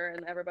brother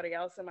and everybody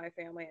else in my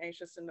family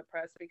anxious and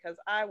depressed because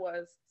I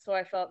was. So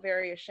I felt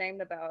very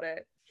ashamed about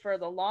it for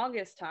the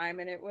longest time.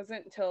 And it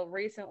wasn't until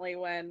recently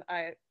when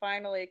I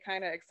finally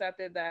kind of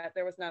accepted that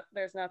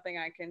there's nothing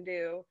I can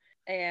do.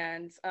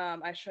 And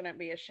I shouldn't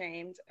be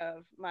ashamed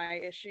of my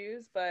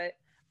issues. But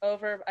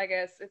over, I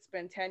guess it's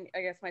been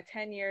my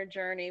 10-year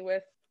journey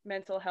with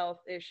mental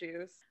health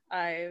issues.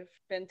 I've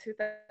been to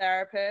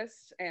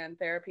therapists, and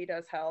therapy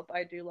does help.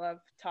 I do love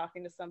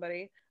talking to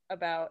somebody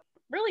about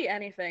really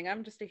anything.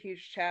 I'm just a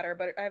huge chatter,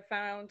 but I've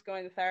found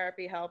going to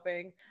therapy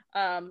helping.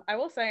 I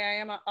will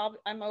say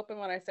I'm open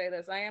when I say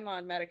this. I am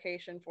on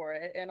medication for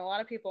it, and a lot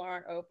of people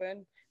aren't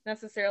open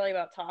necessarily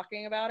about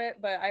talking about it,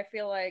 but I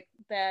feel like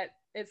that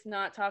it's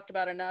not talked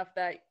about enough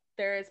that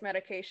there is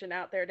medication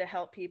out there to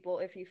help people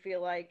if you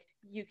feel like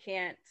you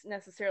can't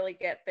necessarily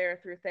get there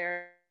through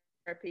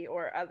therapy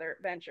or other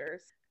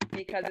ventures,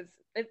 because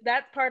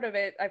that part of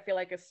it I feel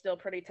like is still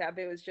pretty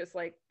taboo, is just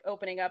like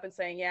opening up and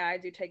saying, yeah, I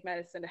do take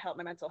medicine to help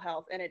my mental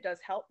health and it does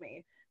help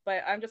me.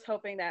 But I'm just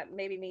hoping that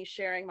maybe me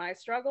sharing my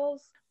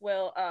struggles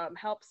will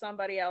help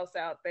somebody else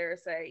out there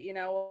say, you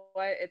know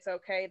what, it's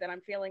okay that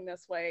I'm feeling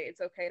this way. It's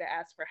okay to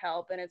ask for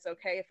help, and it's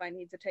okay if I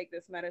need to take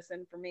this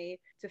medicine for me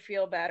to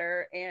feel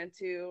better and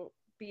to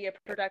be a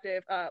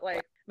productive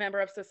member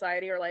of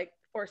society,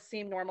 or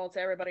seem normal to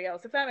everybody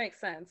else, if that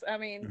makes sense.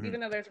 Even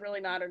though there's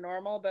really not a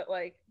normal, but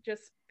like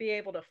just be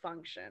able to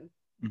function.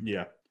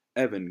 Yeah.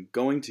 Evan,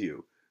 going to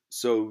you.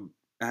 So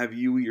have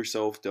you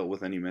yourself dealt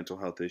with any mental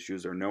health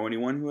issues or know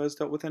anyone who has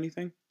dealt with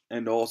anything?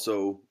 And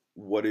also,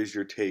 what is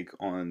your take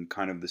on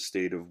kind of the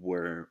state of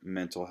where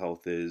mental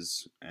health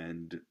is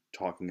and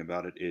talking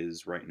about it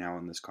is right now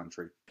in this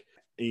country?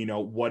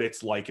 What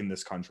it's like in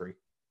this country.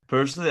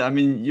 Personally,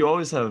 you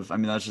always have,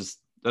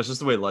 that's just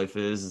the way life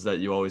is that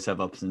you always have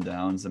ups and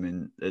downs.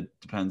 It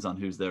depends on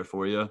who's there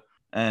for you.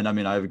 And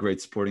I have a great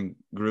supporting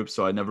group,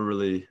 so I never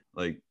really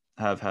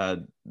have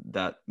had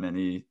that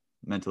many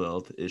mental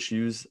health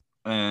issues.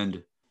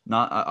 And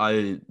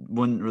I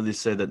wouldn't really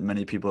say that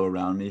many people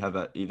around me have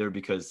that either,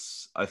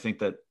 because I think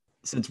that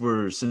since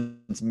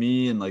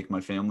me and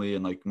my family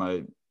and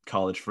my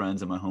college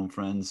friends and my home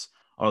friends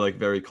are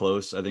very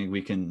close, I think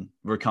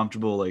we're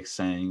comfortable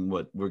saying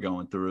what we're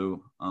going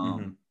through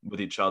with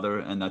each other,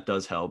 and that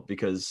does help,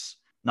 because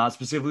not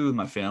specifically with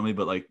my family,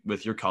 but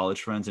with your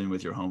college friends and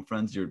with your home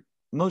friends, you're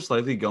most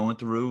likely going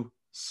through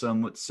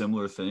somewhat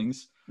similar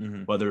things,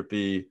 whether it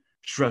be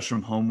stress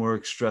from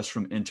homework, stress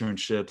from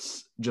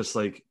internships, just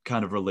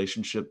kind of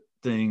relationship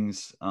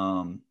things,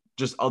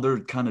 just other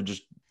kind of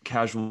just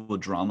casual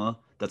drama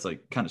that's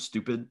kind of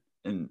stupid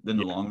in the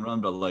long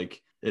run, but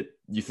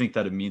you think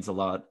that it means a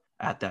lot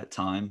at that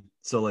time.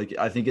 So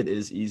I think it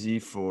is easy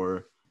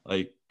for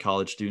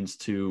college students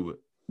to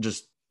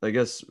just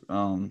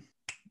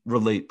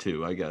relate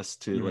to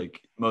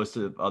most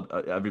of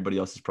everybody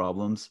else's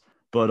problems.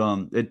 But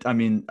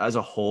as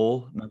a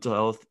whole, mental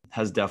health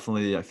has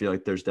definitely, I feel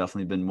like there's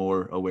definitely been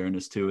more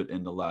awareness to it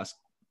in the last,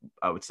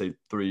 I would say,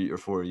 3 or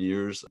 4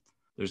 years.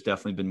 There's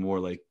definitely been more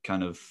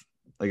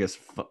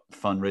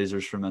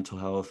fundraisers for mental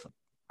health.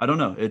 I don't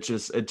know. It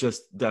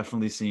just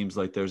definitely seems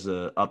like there's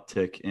a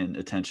uptick in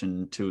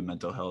attention to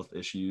mental health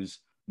issues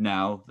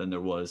now than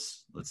there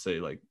was, let's say,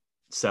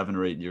 7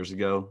 or 8 years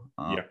ago.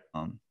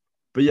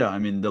 But yeah,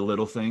 the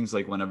little things,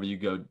 whenever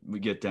we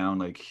get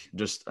down,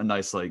 just a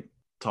nice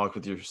talk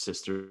with your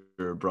sister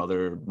or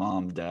brother,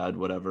 mom, dad,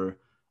 whatever.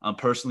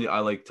 Personally, I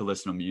like to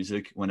listen to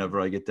music whenever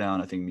I get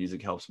down. I think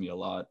music helps me a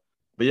lot.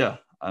 But yeah,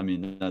 I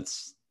mean,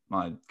 that's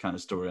my kind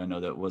of story. I know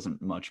that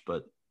wasn't much,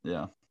 but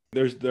yeah.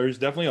 There's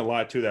definitely a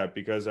lot to that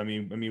because I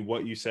mean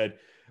what you said,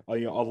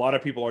 you know, a lot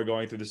of people are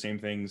going through the same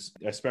things,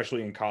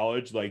 especially in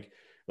college. Like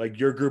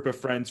your group of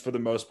friends for the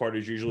most part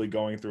is usually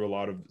going through a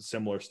lot of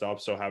similar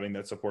stuff. So having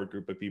that support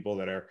group of people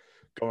that are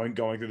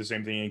going through the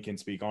same thing and can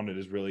speak on it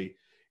is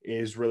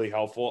really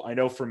helpful. I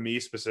know for me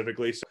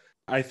specifically, so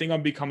I think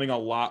I'm becoming a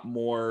lot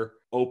more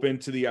open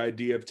to the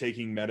idea of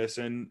taking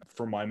medicine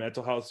for my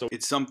mental health. So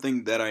It's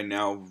something that I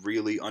now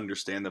really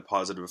understand the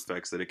positive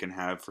effects that it can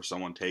have for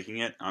someone taking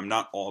it. I'm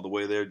not all the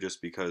way there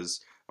just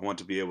because I want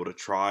to be able to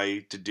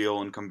try to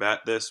deal and combat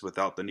this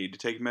without the need to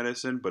take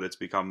medicine, but it's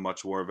become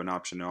much more of an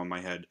option now in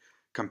my head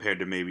compared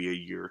to maybe a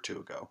year or two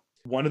ago.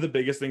 one of the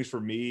biggest things for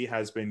me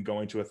has been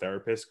going to a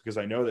therapist because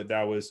I know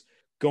that was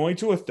going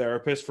to a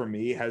therapist for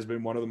me has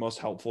been one of the most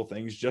helpful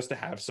things, just to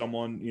have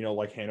someone, you know,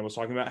 like Hannah was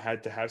talking about,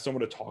 had to have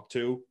someone to talk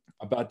to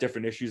about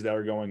different issues that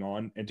are going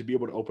on and to be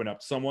able to open up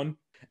to someone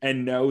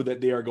and know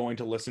that they are going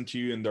to listen to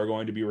you and they're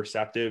going to be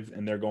receptive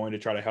and they're going to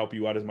try to help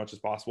you out as much as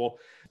possible.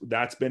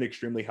 That's been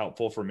extremely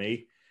helpful for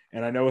me.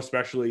 And I know,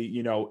 especially,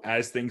 you know,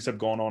 as things have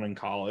gone on in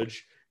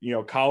college, you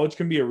know, college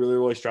can be a really,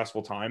 really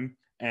stressful time.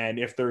 And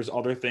if there's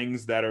other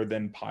things that are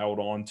then piled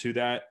on to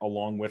that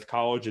along with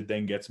college, it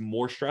then gets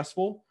more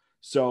stressful.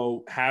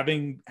 So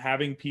having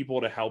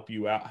people to help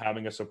you out,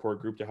 having a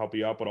support group to help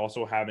you out, but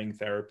also having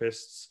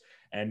therapists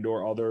and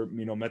or other,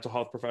 you know, mental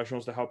health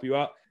professionals to help you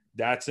out,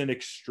 that's an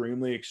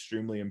extremely,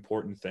 extremely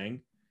important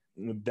thing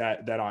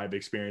that I've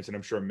experienced, and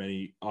I'm sure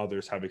many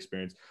others have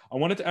experienced. I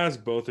wanted to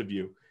ask both of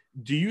you,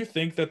 do you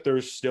think that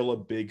there's still a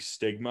big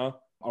stigma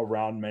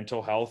around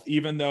mental health,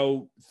 even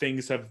though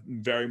things have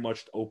very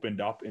much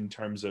opened up in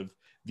terms of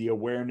the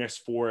awareness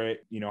for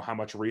it, you know, how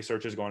much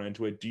research has gone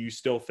into it? Do you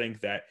still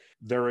think that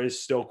there is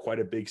still quite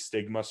a big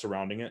stigma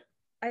surrounding it?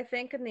 I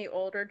think in the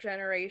older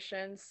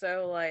generation,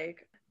 so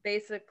like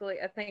basically,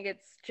 I think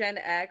it's Gen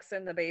X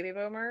and the baby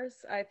boomers,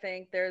 I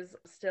think there's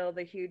still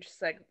the huge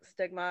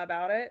stigma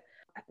about it.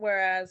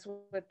 Whereas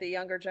with the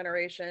younger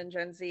generation,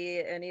 Gen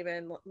Z, and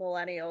even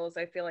millennials,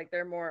 I feel like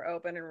they're more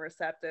open and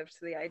receptive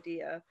to the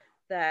idea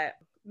that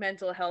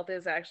mental health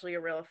is actually a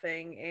real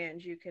thing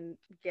and you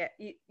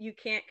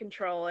can't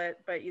control it,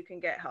 but you can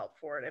get help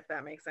for it, if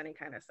that makes any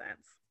kind of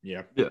sense.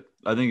 Yeah.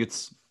 I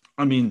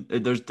think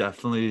there's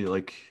definitely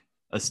like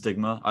a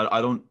stigma.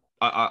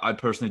 I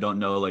personally don't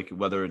know like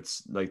whether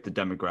it's like the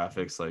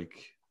demographics, like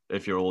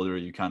if you're older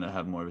you kind of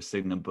have more of a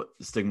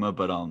stigma,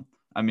 but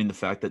I mean the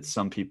fact that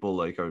some people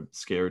like are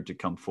scared to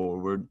come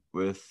forward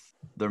with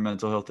their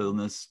mental health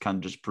illness kind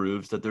of just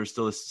proves that there's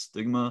still a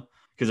stigma.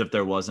 Because if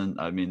there wasn't,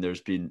 I mean,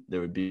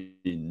 there would be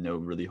no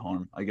really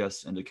harm, I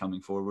guess, into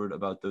coming forward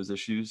about those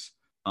issues.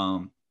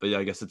 But yeah,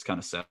 I guess it's kind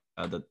of sad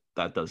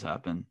that does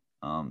happen.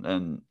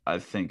 And I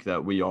think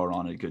that we are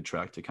on a good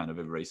track to kind of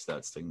erase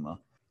that stigma.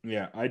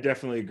 Yeah, I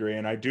definitely agree.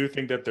 And I do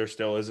think that there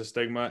still is a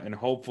stigma, and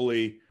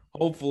hopefully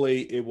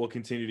it will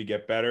continue to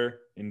get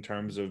better in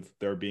terms of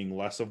there being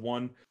less of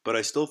one. But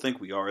I still think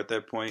we are at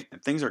that point,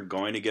 and things are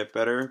going to get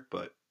better,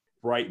 but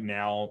right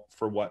now,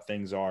 for what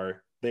things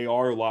are, they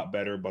are a lot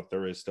better, but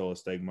there is still a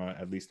stigma,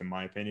 at least in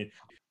my opinion.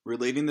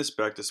 Relating this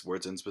back to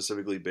sports and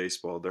specifically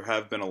baseball, there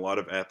have been a lot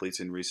of athletes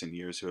in recent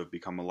years who have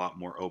become a lot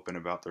more open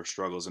about their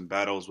struggles and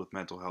battles with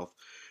mental health.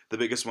 The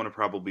biggest one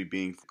probably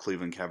being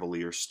Cleveland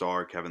Cavaliers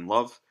star Kevin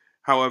Love.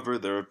 However,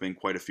 there have been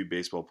quite a few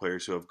baseball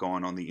players who have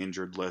gone on the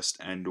injured list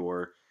and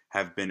or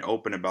have been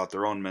open about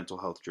their own mental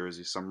health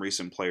jerseys. Some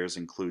recent players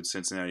include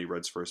Cincinnati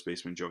Reds first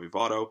baseman Joey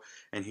Votto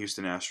and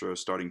Houston Astros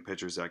starting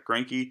pitcher Zach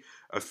Greinke.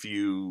 A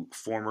few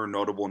former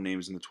notable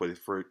names in the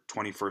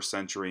 21st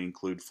century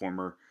include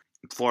former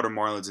Florida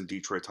Marlins and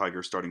Detroit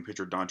Tigers starting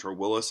pitcher Dontrelle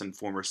Willis and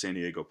former San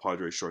Diego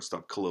Padres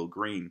shortstop Khalil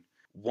Green.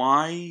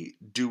 Why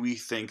do we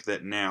think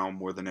that now,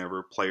 more than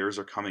ever, players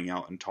are coming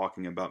out and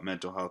talking about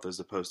mental health as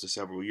opposed to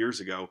several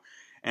years ago?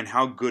 And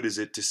how good is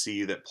it to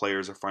see that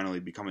players are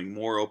finally becoming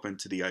more open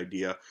to the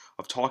idea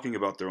of talking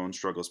about their own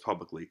struggles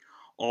publicly?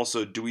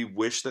 Also, do we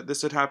wish that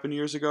this had happened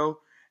years ago?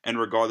 And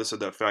regardless of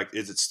that fact,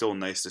 is it still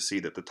nice to see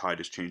that the tide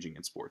is changing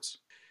in sports?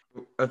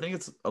 I think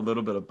it's a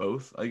little bit of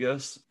both, I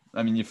guess.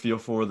 I mean, you feel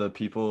for the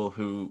people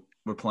who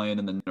were playing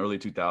in the early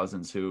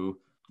 2000s who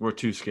were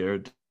too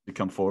scared to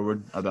come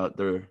forward about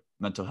their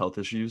mental health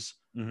issues.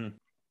 Mm-hmm.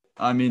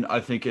 I mean, I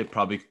think it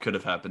probably could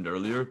have happened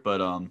earlier, but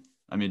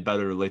I mean,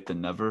 better late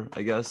than never,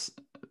 I guess.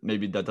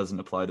 Maybe that doesn't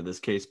apply to this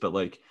case, but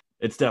like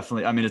it's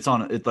definitely, I mean,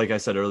 like I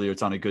said earlier,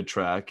 it's on a good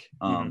track.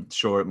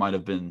 Sure, it might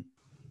have been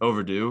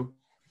overdue,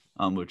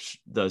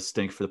 which does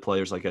stink for the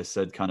players, like I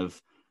said, kind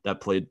of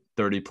that played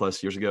 30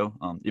 plus years ago,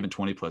 even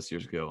 20 plus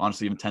years ago,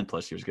 honestly, even 10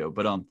 plus years ago.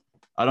 But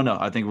I don't know.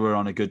 I think we're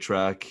on a good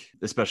track,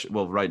 especially,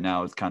 well, right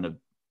now it's kind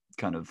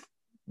of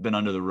been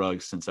under the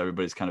rug since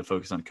everybody's kind of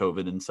focused on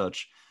COVID and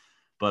such.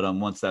 But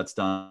once that's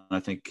done, I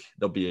think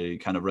there'll be a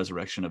kind of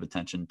resurrection of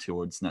attention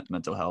towards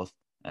mental health.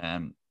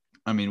 And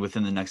I mean,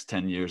 within the next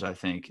 10 years, I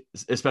think,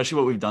 especially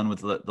what we've done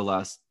with the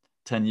last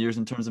 10 years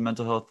in terms of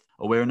mental health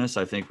awareness,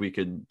 I think we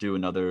could do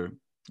another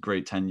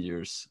great 10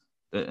 years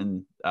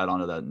and add on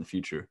to that in the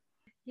future.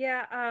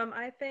 Yeah,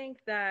 I think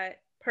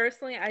that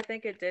personally, I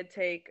think it did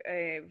take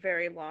a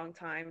very long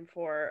time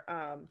for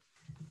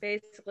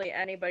basically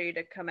anybody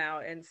to come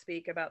out and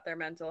speak about their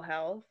mental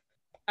health.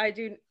 I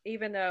do,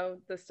 even though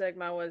the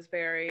stigma was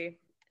very,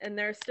 and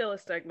there's still a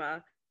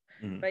stigma,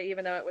 but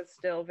even though it was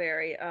still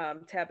very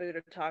taboo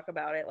to talk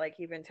about it, like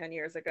even 10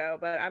 years ago.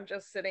 But I'm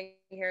just sitting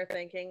here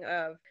thinking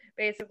of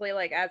basically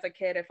like as a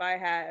kid, if I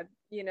had,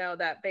 you know,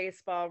 that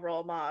baseball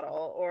role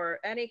model or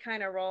any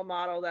kind of role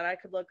model that I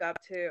could look up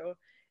to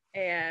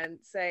and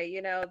say,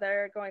 you know,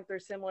 they're going through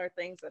similar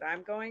things that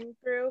I'm going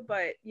through,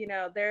 but, you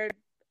know, they're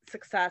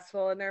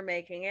successful and they're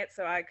making it.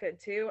 So I could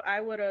too. I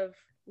would have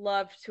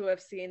loved to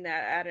have seen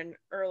that at an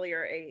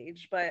earlier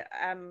age. But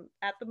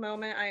at the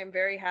moment, I am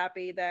very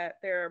happy that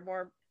there are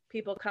more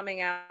people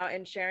coming out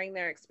and sharing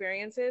their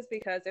experiences,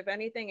 because if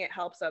anything, it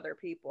helps other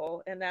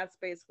people. And that's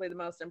basically the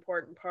most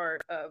important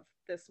part of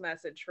this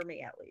message for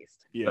me, at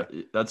least. Yeah,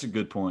 That's a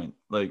good point.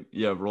 Like,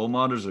 yeah, role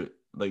models are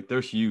like, they're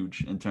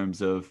huge in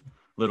terms of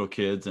little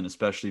kids, and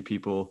especially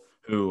people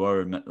who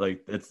are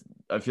like, it's,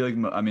 I feel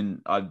like, I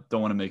mean, I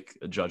don't want to make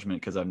a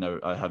judgment because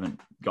I haven't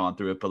gone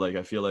through it, but like,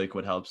 I feel like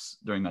what helps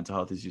during mental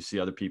health is you see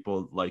other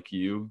people like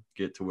you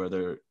get to where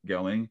they're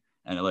going,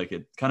 and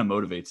it kind of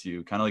motivates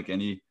you, kind of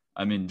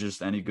like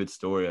just any good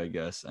story, I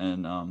guess.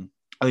 And I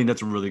think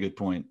that's a really good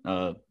point,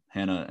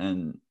 Hannah.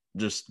 And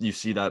just, you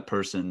see that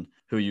person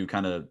who you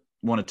kind of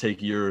want to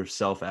take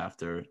yourself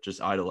after,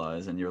 just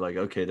idolize, and you're like,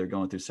 okay, they're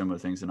going through similar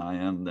things than I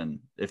am, then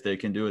if they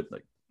can do it,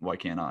 like, why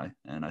can't I?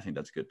 And I think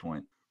that's a good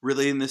point.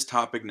 Relating this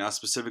topic now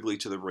specifically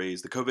to the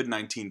Rays, the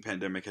COVID-19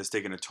 pandemic has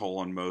taken a toll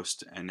on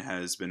most and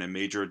has been a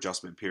major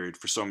adjustment period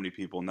for so many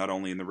people, not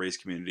only in the Rays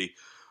community,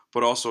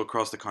 but also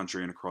across the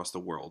country and across the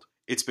world.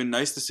 It's been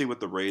nice to see what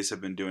the Rays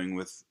have been doing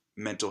with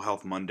Mental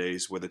Health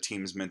Mondays, where the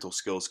team's mental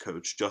skills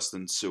coach,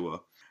 Justin Sua,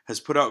 has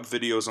put out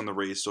videos on the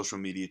Rays social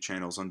media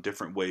channels on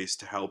different ways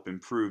to help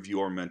improve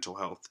your mental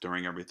health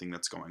during everything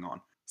that's going on.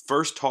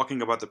 First,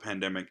 talking about the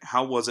pandemic,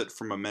 how was it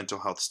from a mental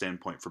health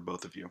standpoint for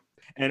both of you?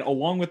 and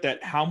along with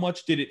that, how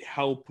much did it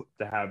help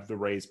to have the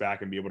Rays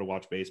back and be able to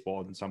watch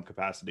baseball in some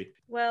capacity?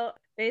 Well,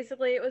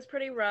 basically, it was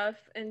pretty rough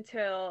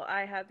until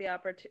I had the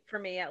opportunity, for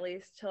me at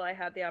least, till I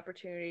had the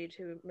opportunity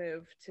to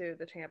move to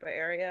the Tampa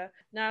area.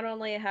 Not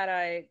only had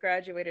I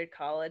graduated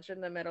college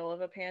in the middle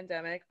of a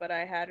pandemic, but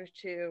I had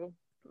to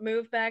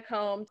move back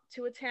home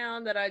to a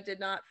town that I did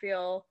not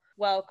feel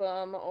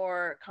welcome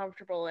or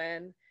comfortable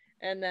in.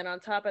 And then on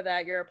top of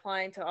that, you're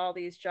applying to all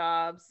these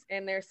jobs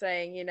and they're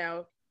saying, you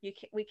know,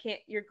 we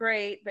can't, you're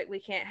great, but we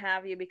can't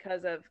have you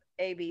because of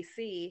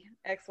ABC,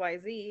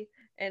 XYZ.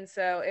 And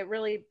so it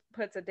really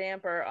puts a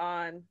damper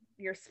on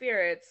your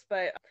spirits.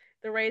 But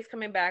the Rays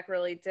coming back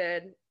really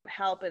did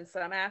help in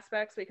some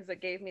aspects, because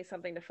it gave me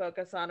something to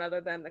focus on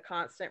other than the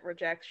constant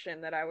rejection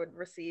that I would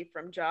receive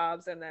from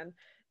jobs, and then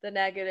the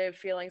negative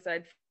feelings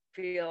I'd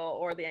feel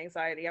or the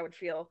anxiety I would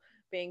feel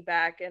being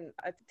back in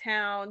a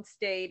town,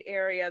 state,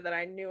 area that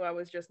I knew I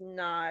was just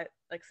not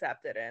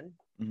accepted in.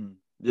 Mm-hmm.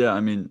 Yeah,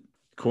 I mean,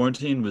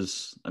 quarantine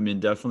was,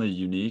 definitely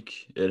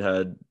unique. It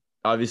had,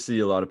 obviously,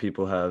 a lot of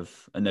people have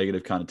a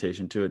negative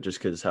connotation to it just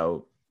because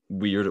how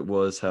weird it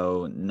was,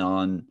 how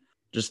unnormal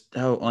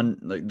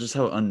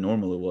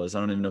it was. I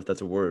don't even know if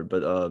that's a word,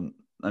 but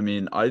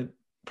I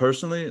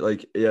personally,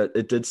 like, yeah,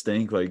 it did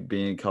stink. Like,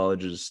 being in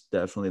college is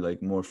definitely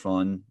like more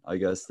fun, I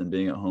guess, than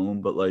being at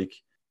home. But like,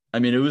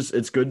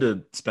 it's good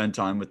to spend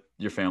time with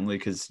your family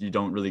because you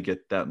don't really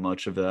get that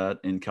much of that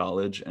in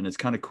college, and it's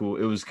kind of cool.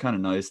 It was kind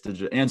of nice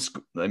to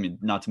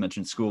not to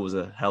mention school was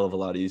a hell of a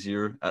lot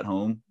easier at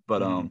home,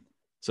 but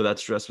so that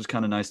stress was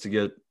kind of nice to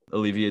get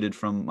alleviated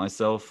from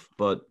myself.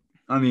 But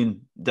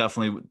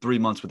definitely 3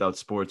 months without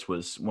sports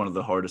was one of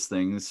the hardest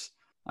things.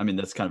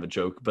 That's kind of a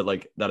joke, but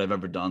like that I've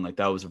ever done. Like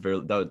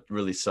that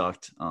really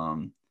sucked.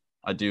 I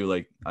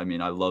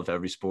love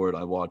every sport.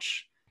 I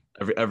watch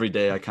every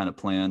day. I kind of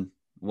plan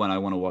when I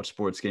want to watch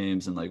sports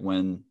games, and I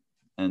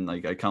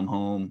come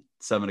home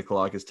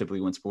 7:00 is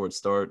typically when sports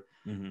start.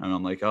 And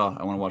I'm like, oh,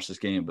 I want to watch this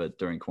game. But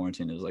during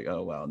quarantine, it was like,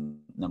 oh, wow,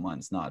 no,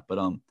 mine's not. But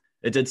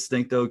it did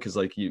stink though. Cause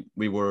like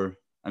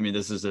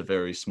this is a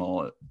very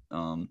small,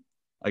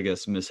 I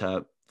guess,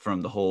 mishap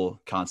from the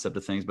whole concept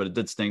of things, but it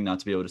did sting not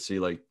to be able to see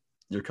like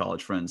your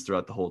college friends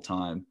throughout the whole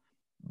time.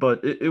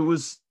 But it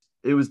was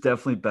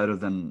definitely better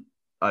than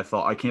I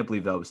thought. I can't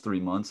believe that was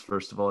 3 months.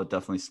 First of all, it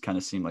definitely kind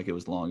of seemed like it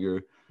was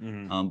longer.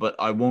 But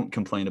I won't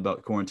complain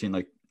about quarantine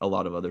like a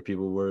lot of other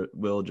people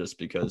will, just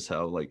because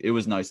how like it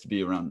was nice to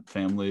be around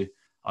family,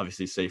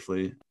 obviously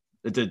safely.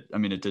 It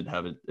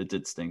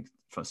did stink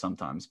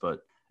sometimes,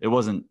 but it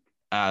wasn't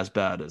as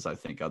bad as I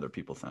think other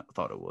people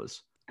thought it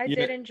was. I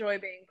did enjoy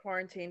being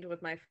quarantined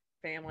with my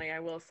family. I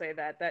will say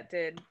that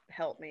did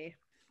help me.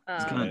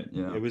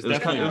 It was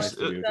definitely nice to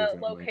be with your the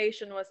family.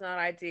 Location was not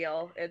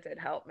ideal. It did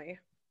help me.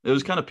 It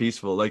was kind of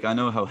peaceful. Like, I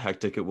know how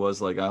hectic it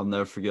was. Like, I'll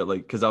never forget,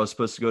 like, because I was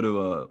supposed to go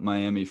to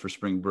Miami for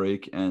spring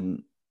break,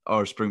 and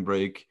our spring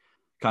break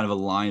kind of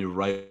aligned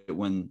right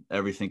when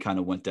everything kind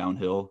of went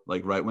downhill.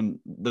 Like right when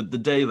the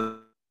day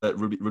that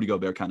Rudy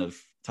Gobert kind of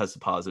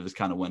tested positive is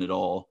kind of when it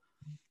all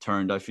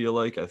turned. I feel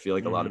like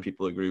a lot of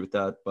people agree with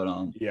that. But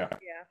Yeah.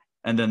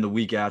 and then the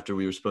week after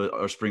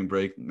our spring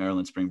break,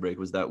 Maryland spring break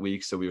was that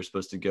week. So we were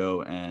supposed to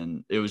go,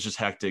 and it was just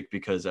hectic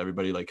because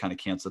everybody like kind of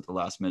canceled at the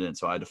last minute.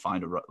 So I had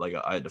to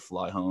I had to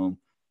fly home,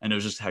 and it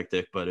was just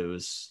hectic, but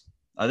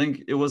I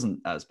think it wasn't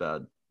as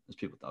bad as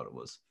people thought it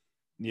was.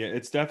 Yeah,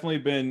 it's definitely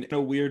been a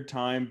weird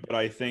time, but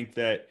I think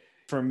that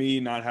for me,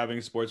 not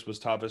having sports was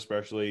tough,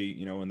 especially,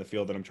 in the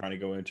field that I'm trying to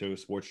go into,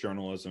 sports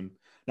journalism.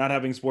 Not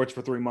having sports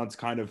for 3 months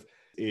kind of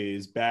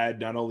is bad,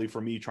 not only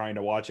for me trying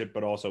to watch it,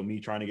 but also me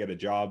trying to get a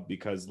job,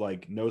 because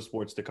like no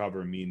sports to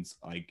cover means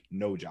like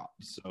no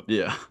jobs. So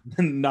yeah,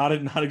 not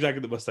exactly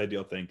the most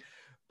ideal thing,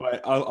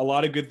 but a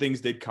lot of good things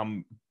did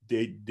come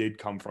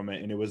from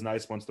it, and it was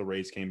nice once the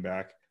Rays came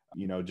back.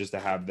 Just to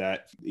have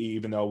that,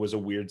 even though it was a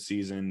weird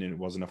season and it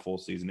wasn't a full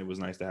season, it was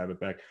nice to have it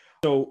back.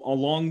 So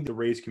along the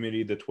Rays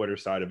community, the Twitter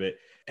side of it,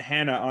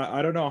 Hannah,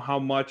 I don't know how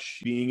much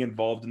being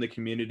involved in the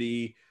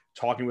community,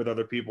 talking with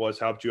other people has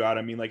helped you out.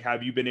 I mean, like,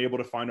 have you been able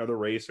to find other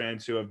Rays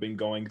fans who have been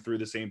going through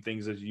the same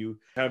things as you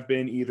have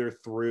been, either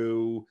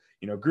through,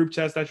 group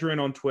chats that you're in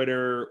on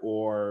Twitter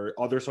or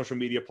other social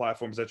media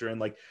platforms that you're in?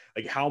 Like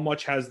how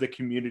much has the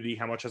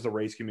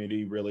Rays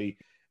community really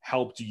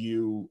helped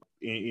you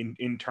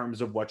in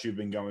terms of what you've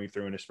been going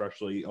through, and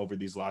especially over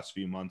these last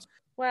few months?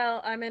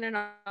 Well, I'm in an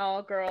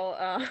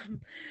all-girl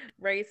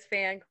race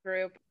fan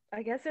group.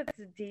 I guess it's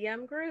a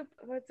DM group.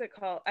 What's it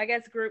called? I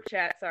guess group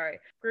chat. Sorry,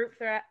 group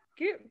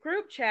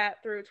chat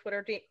through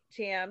Twitter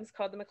DMs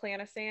called the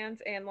McClanassans,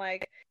 and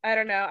like I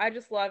don't know, I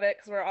just love it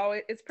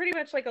because it's pretty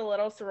much like a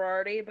little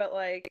sorority, but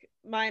like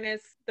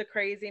minus the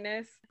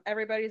craziness.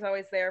 Everybody's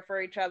always there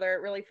for each other.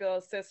 It really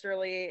feels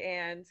sisterly,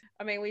 and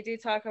I mean, we do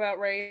talk about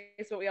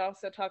race, but we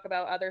also talk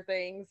about other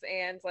things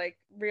and like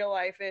real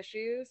life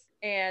issues,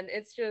 and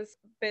it's just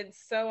been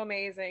so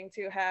amazing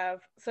to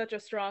have such a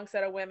strong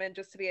set of women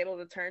just to be able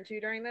to turn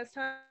to during this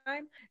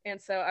time, and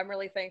so I'm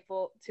really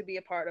thankful to be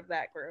a part of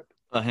that group.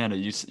 Hannah,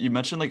 you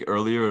mentioned like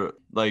earlier,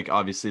 like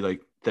obviously like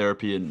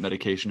therapy and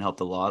medication helped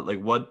a lot. Like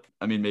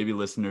maybe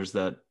listeners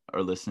that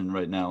are listening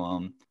right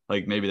now,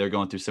 like maybe they're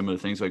going through similar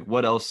things. Like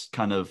what else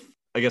kind of,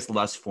 I guess,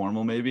 less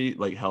formal maybe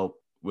like help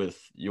with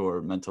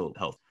your mental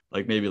health?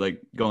 Like maybe like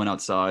going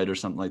outside or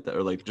something like that,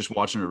 or like just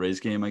watching a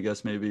Rays game, I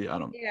guess maybe. I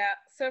don't. Yeah.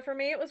 So for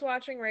me, it was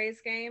watching Rays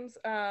games.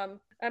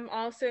 I'm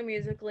also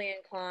musically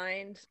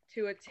inclined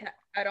to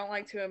I don't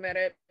like to admit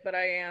it, but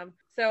I am.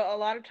 So a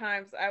lot of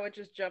times I would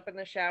just jump in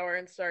the shower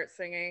and start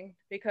singing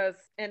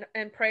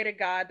and pray to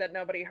God that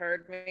nobody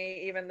heard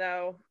me, even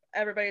though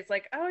everybody's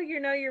like, oh,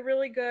 you're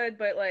really good,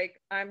 but like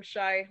I'm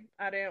shy.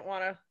 I didn't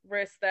want to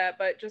risk that,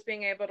 but just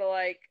being able to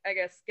like, I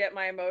guess, get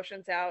my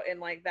emotions out in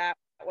like that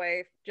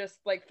way, just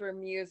like through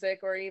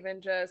music, or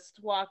even just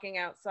walking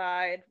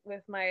outside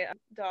with my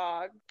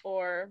dog,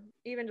 or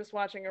even just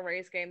watching a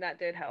race game, that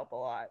did help a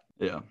lot.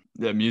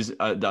 Music.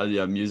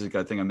 Music.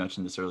 I think I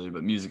mentioned this earlier,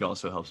 but music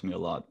also helps me a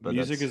lot. But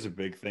music is a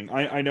big thing.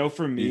 I know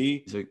for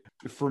me,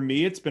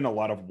 it's been a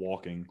lot of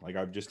walking. Like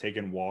I've just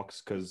taken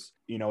walks because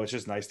it's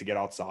just nice to get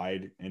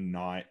outside and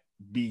not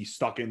be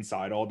stuck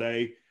inside all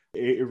day.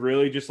 It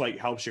really just like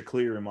helps you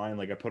clear your mind.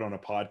 Like I put on a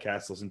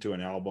podcast, listen to an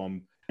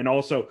album. And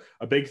also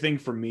a big thing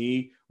for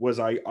me was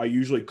I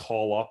usually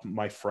call up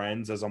my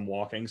friends as I'm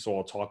walking. So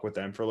I'll talk with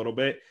them for a little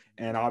bit.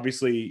 And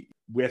obviously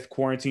with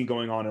quarantine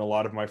going on, and a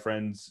lot of my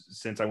friends,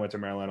 since I went to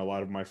Maryland, a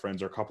lot of my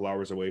friends are a couple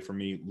hours away from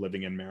me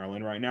living in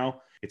Maryland right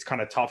now. It's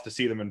kind of tough to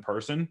see them in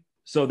person.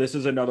 So this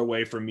is another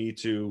way for me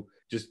to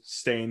just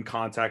stay in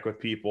contact with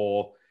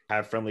people,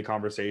 have friendly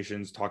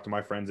conversations, talk to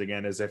my friends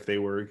again as if they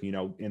were,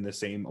 in the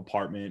same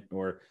apartment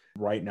or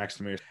right next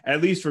to me.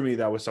 At least for me,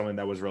 that was something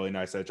that was really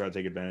nice that I tried to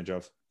take advantage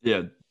of.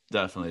 Yeah,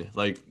 definitely.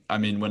 Like, I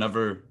mean,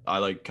 whenever I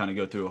like kind of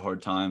go through a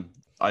hard time,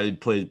 I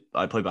play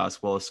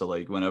basketball. So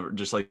like whenever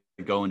just like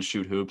go and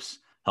shoot hoops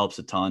helps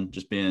a ton.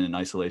 Just being in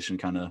isolation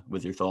kind of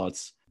with your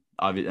thoughts.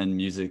 And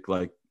music,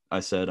 like I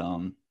said,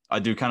 I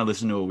do kind of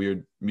listen to a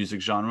weird music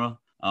genre.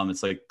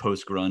 It's like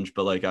post grunge,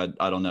 but like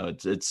I don't know.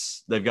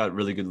 It's they've got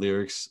really good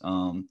lyrics.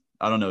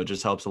 I don't know. It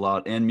just helps a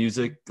lot. And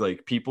music,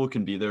 like people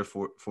can be there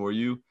for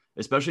you,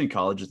 especially in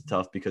college. It's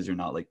tough because you're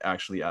not like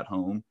actually at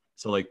home.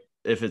 So like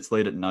if it's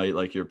late at night,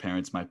 like your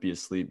parents might be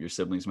asleep, your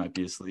siblings might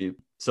be asleep.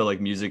 So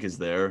like music is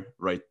there,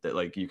 right? That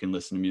like you can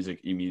listen to music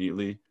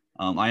immediately.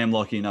 I am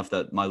lucky enough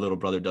that my little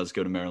brother does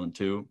go to Maryland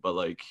too, but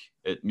like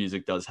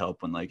music does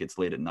help when like it's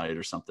late at night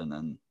or something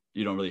and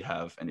you don't really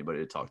have anybody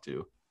to talk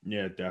to.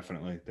 Yeah,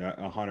 definitely. That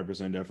 100%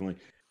 definitely.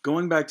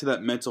 Going back to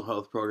that mental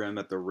health program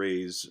that the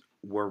Rays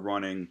were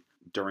running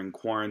during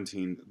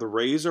quarantine, the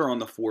Rays are on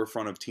the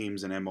forefront of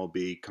teams in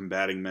MLB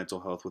combating mental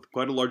health with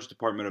quite a large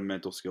department of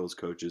mental skills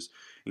coaches,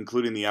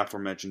 including the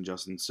aforementioned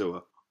Justin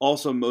Sua.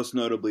 Also, most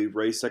notably,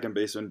 Rays second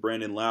baseman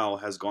Brandon Lau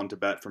has gone to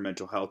bat for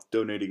mental health,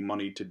 donating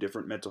money to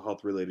different mental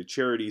health related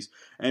charities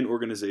and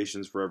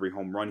organizations for every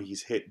home run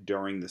he's hit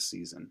during the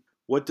season.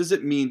 What does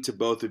it mean to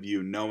both of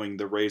you knowing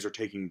the Rays are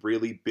taking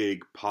really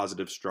big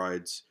positive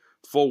strides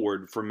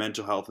forward for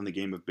mental health in the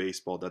game of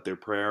baseball, that they're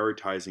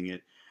prioritizing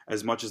it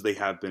as much as they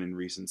have been in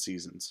recent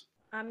seasons?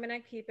 I'm going to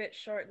keep it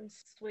short and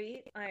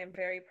sweet. I am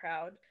very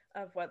proud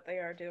of what they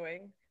are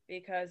doing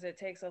because it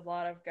takes a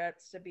lot of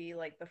guts to be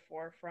like the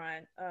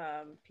forefront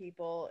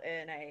people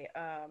in a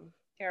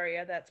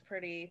area that's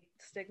pretty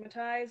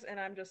stigmatized. And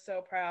I'm just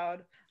so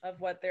proud of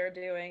what they're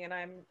doing. And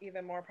I'm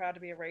even more proud to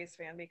be a Rays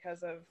fan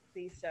because of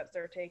these steps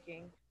they're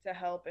taking to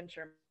help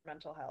ensure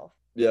mental health.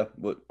 Yeah,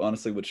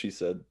 honestly, what she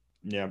said.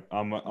 Yeah,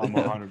 I'm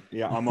 100.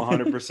 Yeah, I'm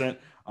 100%.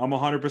 I'm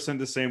 100%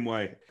 the same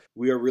way.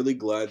 We are really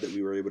glad that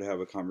we were able to have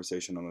a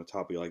conversation on a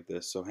topic like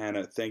this. So,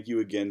 Hannah, thank you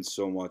again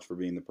so much for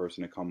being the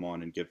person to come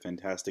on and give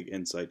fantastic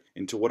insight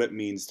into what it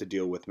means to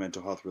deal with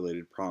mental health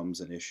related problems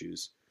and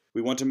issues.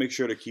 We want to make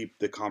sure to keep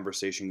the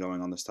conversation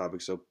going on this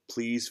topic, so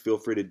please feel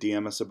free to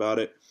DM us about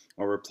it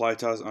or reply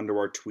to us under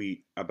our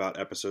tweet about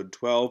episode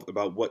 12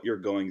 about what you're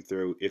going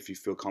through if you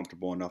feel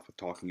comfortable enough with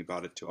talking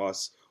about it to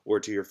us or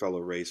to your fellow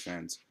Rays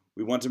fans.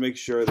 We want to make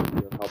sure that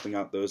we are helping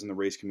out those in the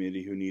Rays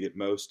community who need it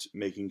most,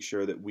 making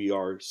sure that we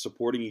are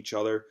supporting each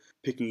other,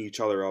 picking each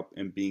other up,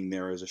 and being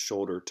there as a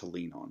shoulder to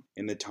lean on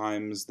in the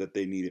times that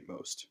they need it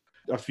most.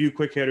 A few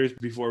quick hitters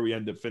before we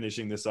end up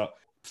finishing this up.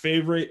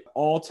 Favorite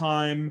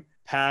all-time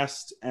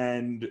past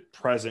and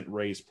present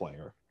Rays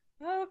player?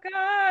 Oh,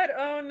 God.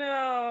 Oh,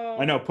 no.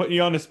 I know, putting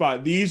you on the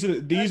spot. These are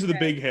the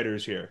big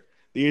hitters here.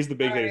 These are the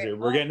big hitters here.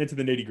 We're getting into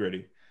the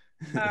nitty-gritty.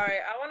 All right,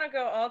 I want to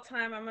go all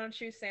time. I'm going to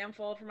choose Sam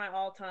Fold for my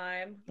all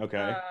time.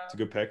 Okay, it's a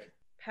good pick.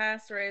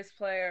 Past Rays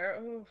player.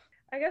 Ooh.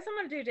 I guess I'm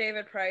going to do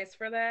David Price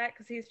for that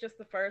because he's just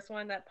the first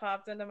one that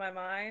popped into my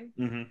mind.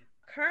 Mm-hmm.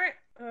 Current,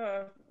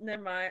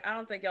 never mind. I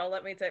don't think y'all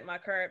let me take my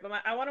current, but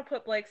I want to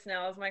put Blake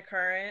Snell as my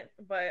current,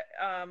 but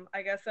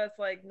I guess that's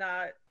like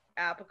not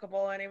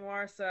applicable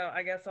anymore. So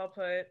I guess I'll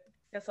put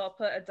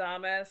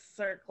Adames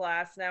or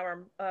Glasnow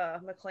or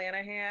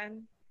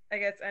McClanahan. I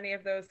guess any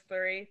of those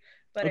three.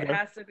 But It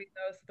has to be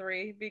those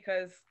three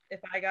because if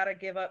I got to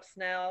give up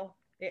Snell,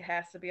 it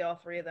has to be all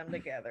three of them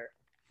together.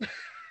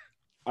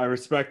 I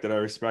respect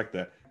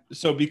it.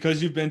 So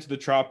because you've been to the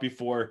Trop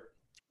before.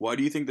 Why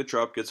do you think the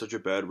Trop gets such a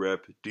bad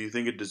rep? Do you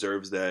think it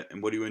deserves that?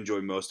 And what do you enjoy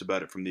most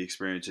about it from the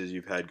experiences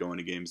you've had going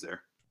to games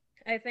there?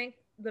 I think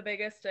the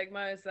biggest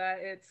stigma is that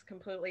it's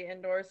completely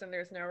indoors and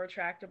there's no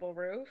retractable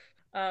roof.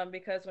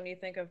 Because when you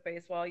think of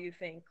baseball, you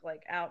think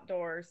like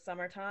outdoors,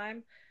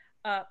 summertime.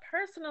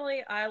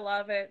 Personally, I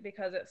love it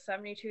because it's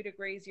 72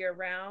 degrees year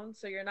round,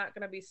 so you're not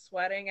going to be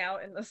sweating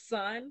out in the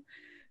sun.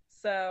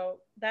 So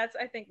that's,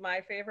 I think,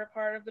 my favorite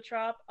part of the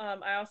Trop.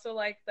 I also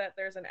like that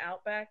there's an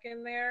Outback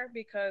in there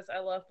because I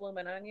love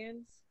bloomin'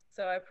 onions.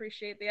 So I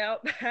appreciate the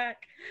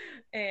Outback.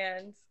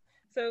 And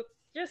so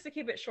just to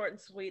keep it short and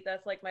sweet,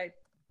 that's like my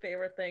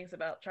favorite things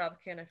about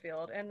Tropicana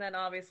Field. And then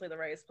obviously the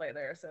Rays play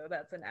there, so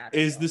that's an added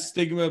Is the bonus.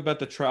 stigma about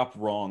the Trop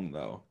wrong,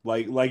 though?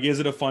 Like, is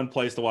it a fun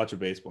place to watch a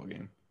baseball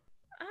game?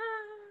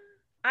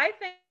 I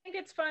think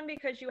it's fun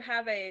because you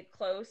have a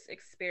close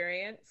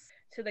experience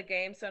to the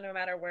game. So no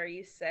matter where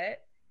you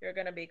sit, you're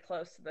going to be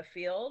close to the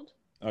field.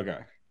 Okay.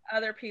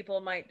 Other people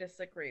might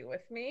disagree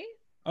with me.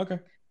 Okay.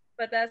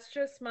 But that's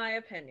just my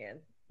opinion.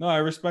 No, I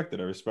respect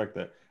it.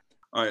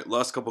 All right,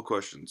 last couple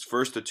questions.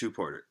 First, a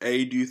two-parter.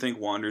 A, do you think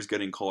Wander's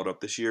getting called up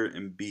this year?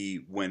 And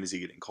B, when is he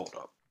getting called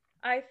up?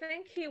 I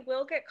think he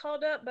will get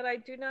called up, but I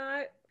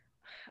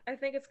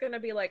think it's going to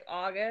be like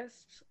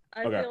August.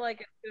 I feel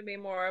like it's going to be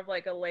more of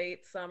like a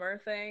late summer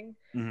thing.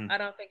 Mm-hmm. I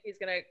don't think he's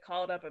going to get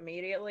called up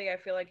immediately. I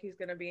feel like he's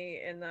going to be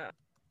in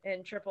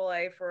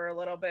AAA for a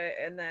little bit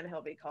and then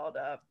he'll be called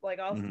up. Like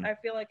I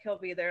feel like he'll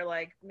be there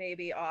like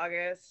maybe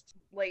August,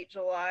 late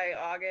July,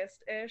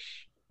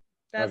 August-ish.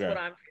 That's what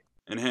I'm feeling.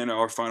 And Hannah,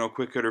 our final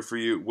quick hitter for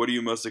you. What are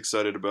you most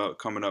excited about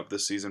coming up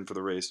this season for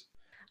the Rays?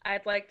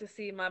 I'd like to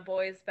see my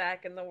boys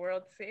back in the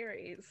World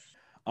Series.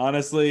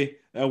 Honestly,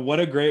 what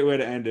a great way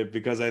to end it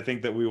because I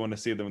think that we want to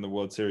see them in the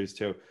World Series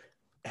too.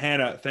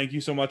 Hannah, thank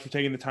you so much for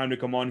taking the time to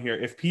come on here.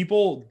 If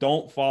people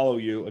don't follow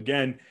you,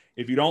 again,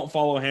 if you don't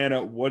follow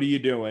Hannah, what are you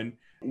doing?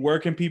 Where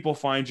can people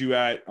find you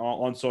at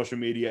on social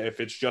media if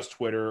it's just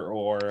Twitter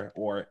or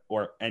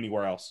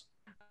anywhere else?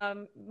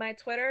 My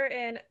Twitter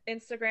and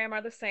Instagram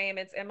are the same.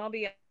 It's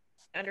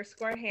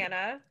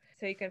MLB_Hannah.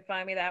 So you can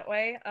find me that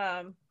way.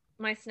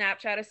 My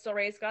Snapchat is still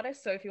Rays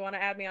Goddess. So if you want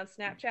to add me on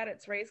Snapchat,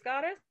 it's Rays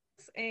Goddess.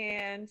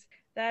 And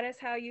that is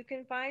how you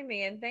can find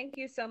me. And thank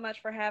you so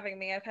much for having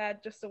me. I've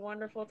had just a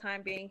wonderful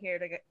time being here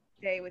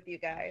today with you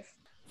guys.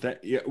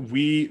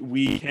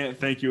 We can't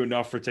thank you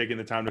enough for taking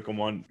the time to come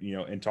on,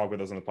 and talk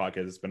with us on the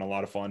podcast. It's been a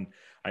lot of fun.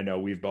 I know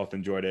we've both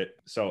enjoyed it.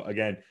 So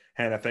again,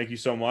 Hannah, thank you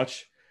so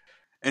much.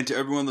 And to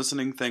everyone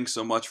listening, thanks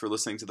so much for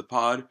listening to the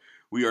pod.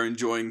 We are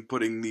enjoying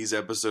putting these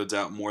episodes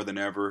out more than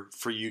ever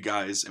for you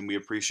guys, and we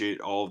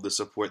appreciate all of the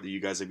support that you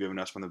guys have given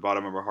us from the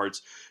bottom of our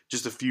hearts.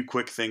 Just a few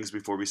quick things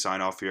before we sign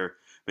off here.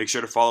 Make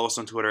sure to follow us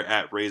on Twitter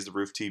at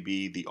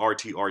RaisTheRoofTB. The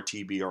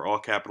RTRTB are all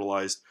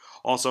capitalized.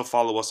 Also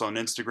follow us on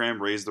Instagram,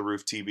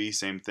 RaisTheRoofTB,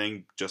 same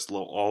thing, just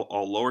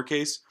all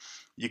lowercase.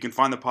 You can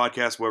find the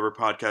podcast wherever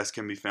podcasts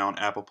can be found: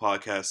 Apple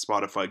Podcasts,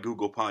 Spotify,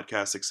 Google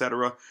Podcasts,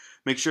 etc.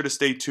 Make sure to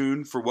stay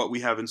tuned for what we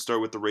have in store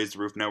with the Raise the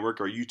Roof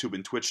Network. Our YouTube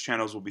and Twitch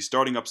channels will be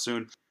starting up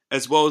soon,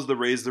 as well as the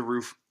Raise the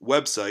Roof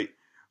website,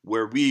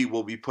 where we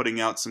will be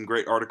putting out some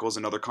great articles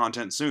and other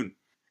content soon.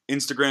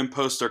 Instagram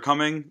posts are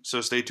coming,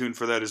 so stay tuned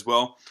for that as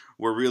well.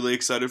 We're really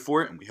excited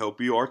for it, and we hope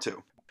you are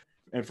too.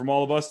 And from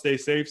all of us, stay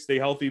safe, stay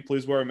healthy,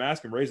 please wear a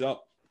mask, and raise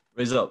up.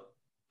 Raise up.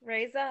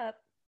 Raise up.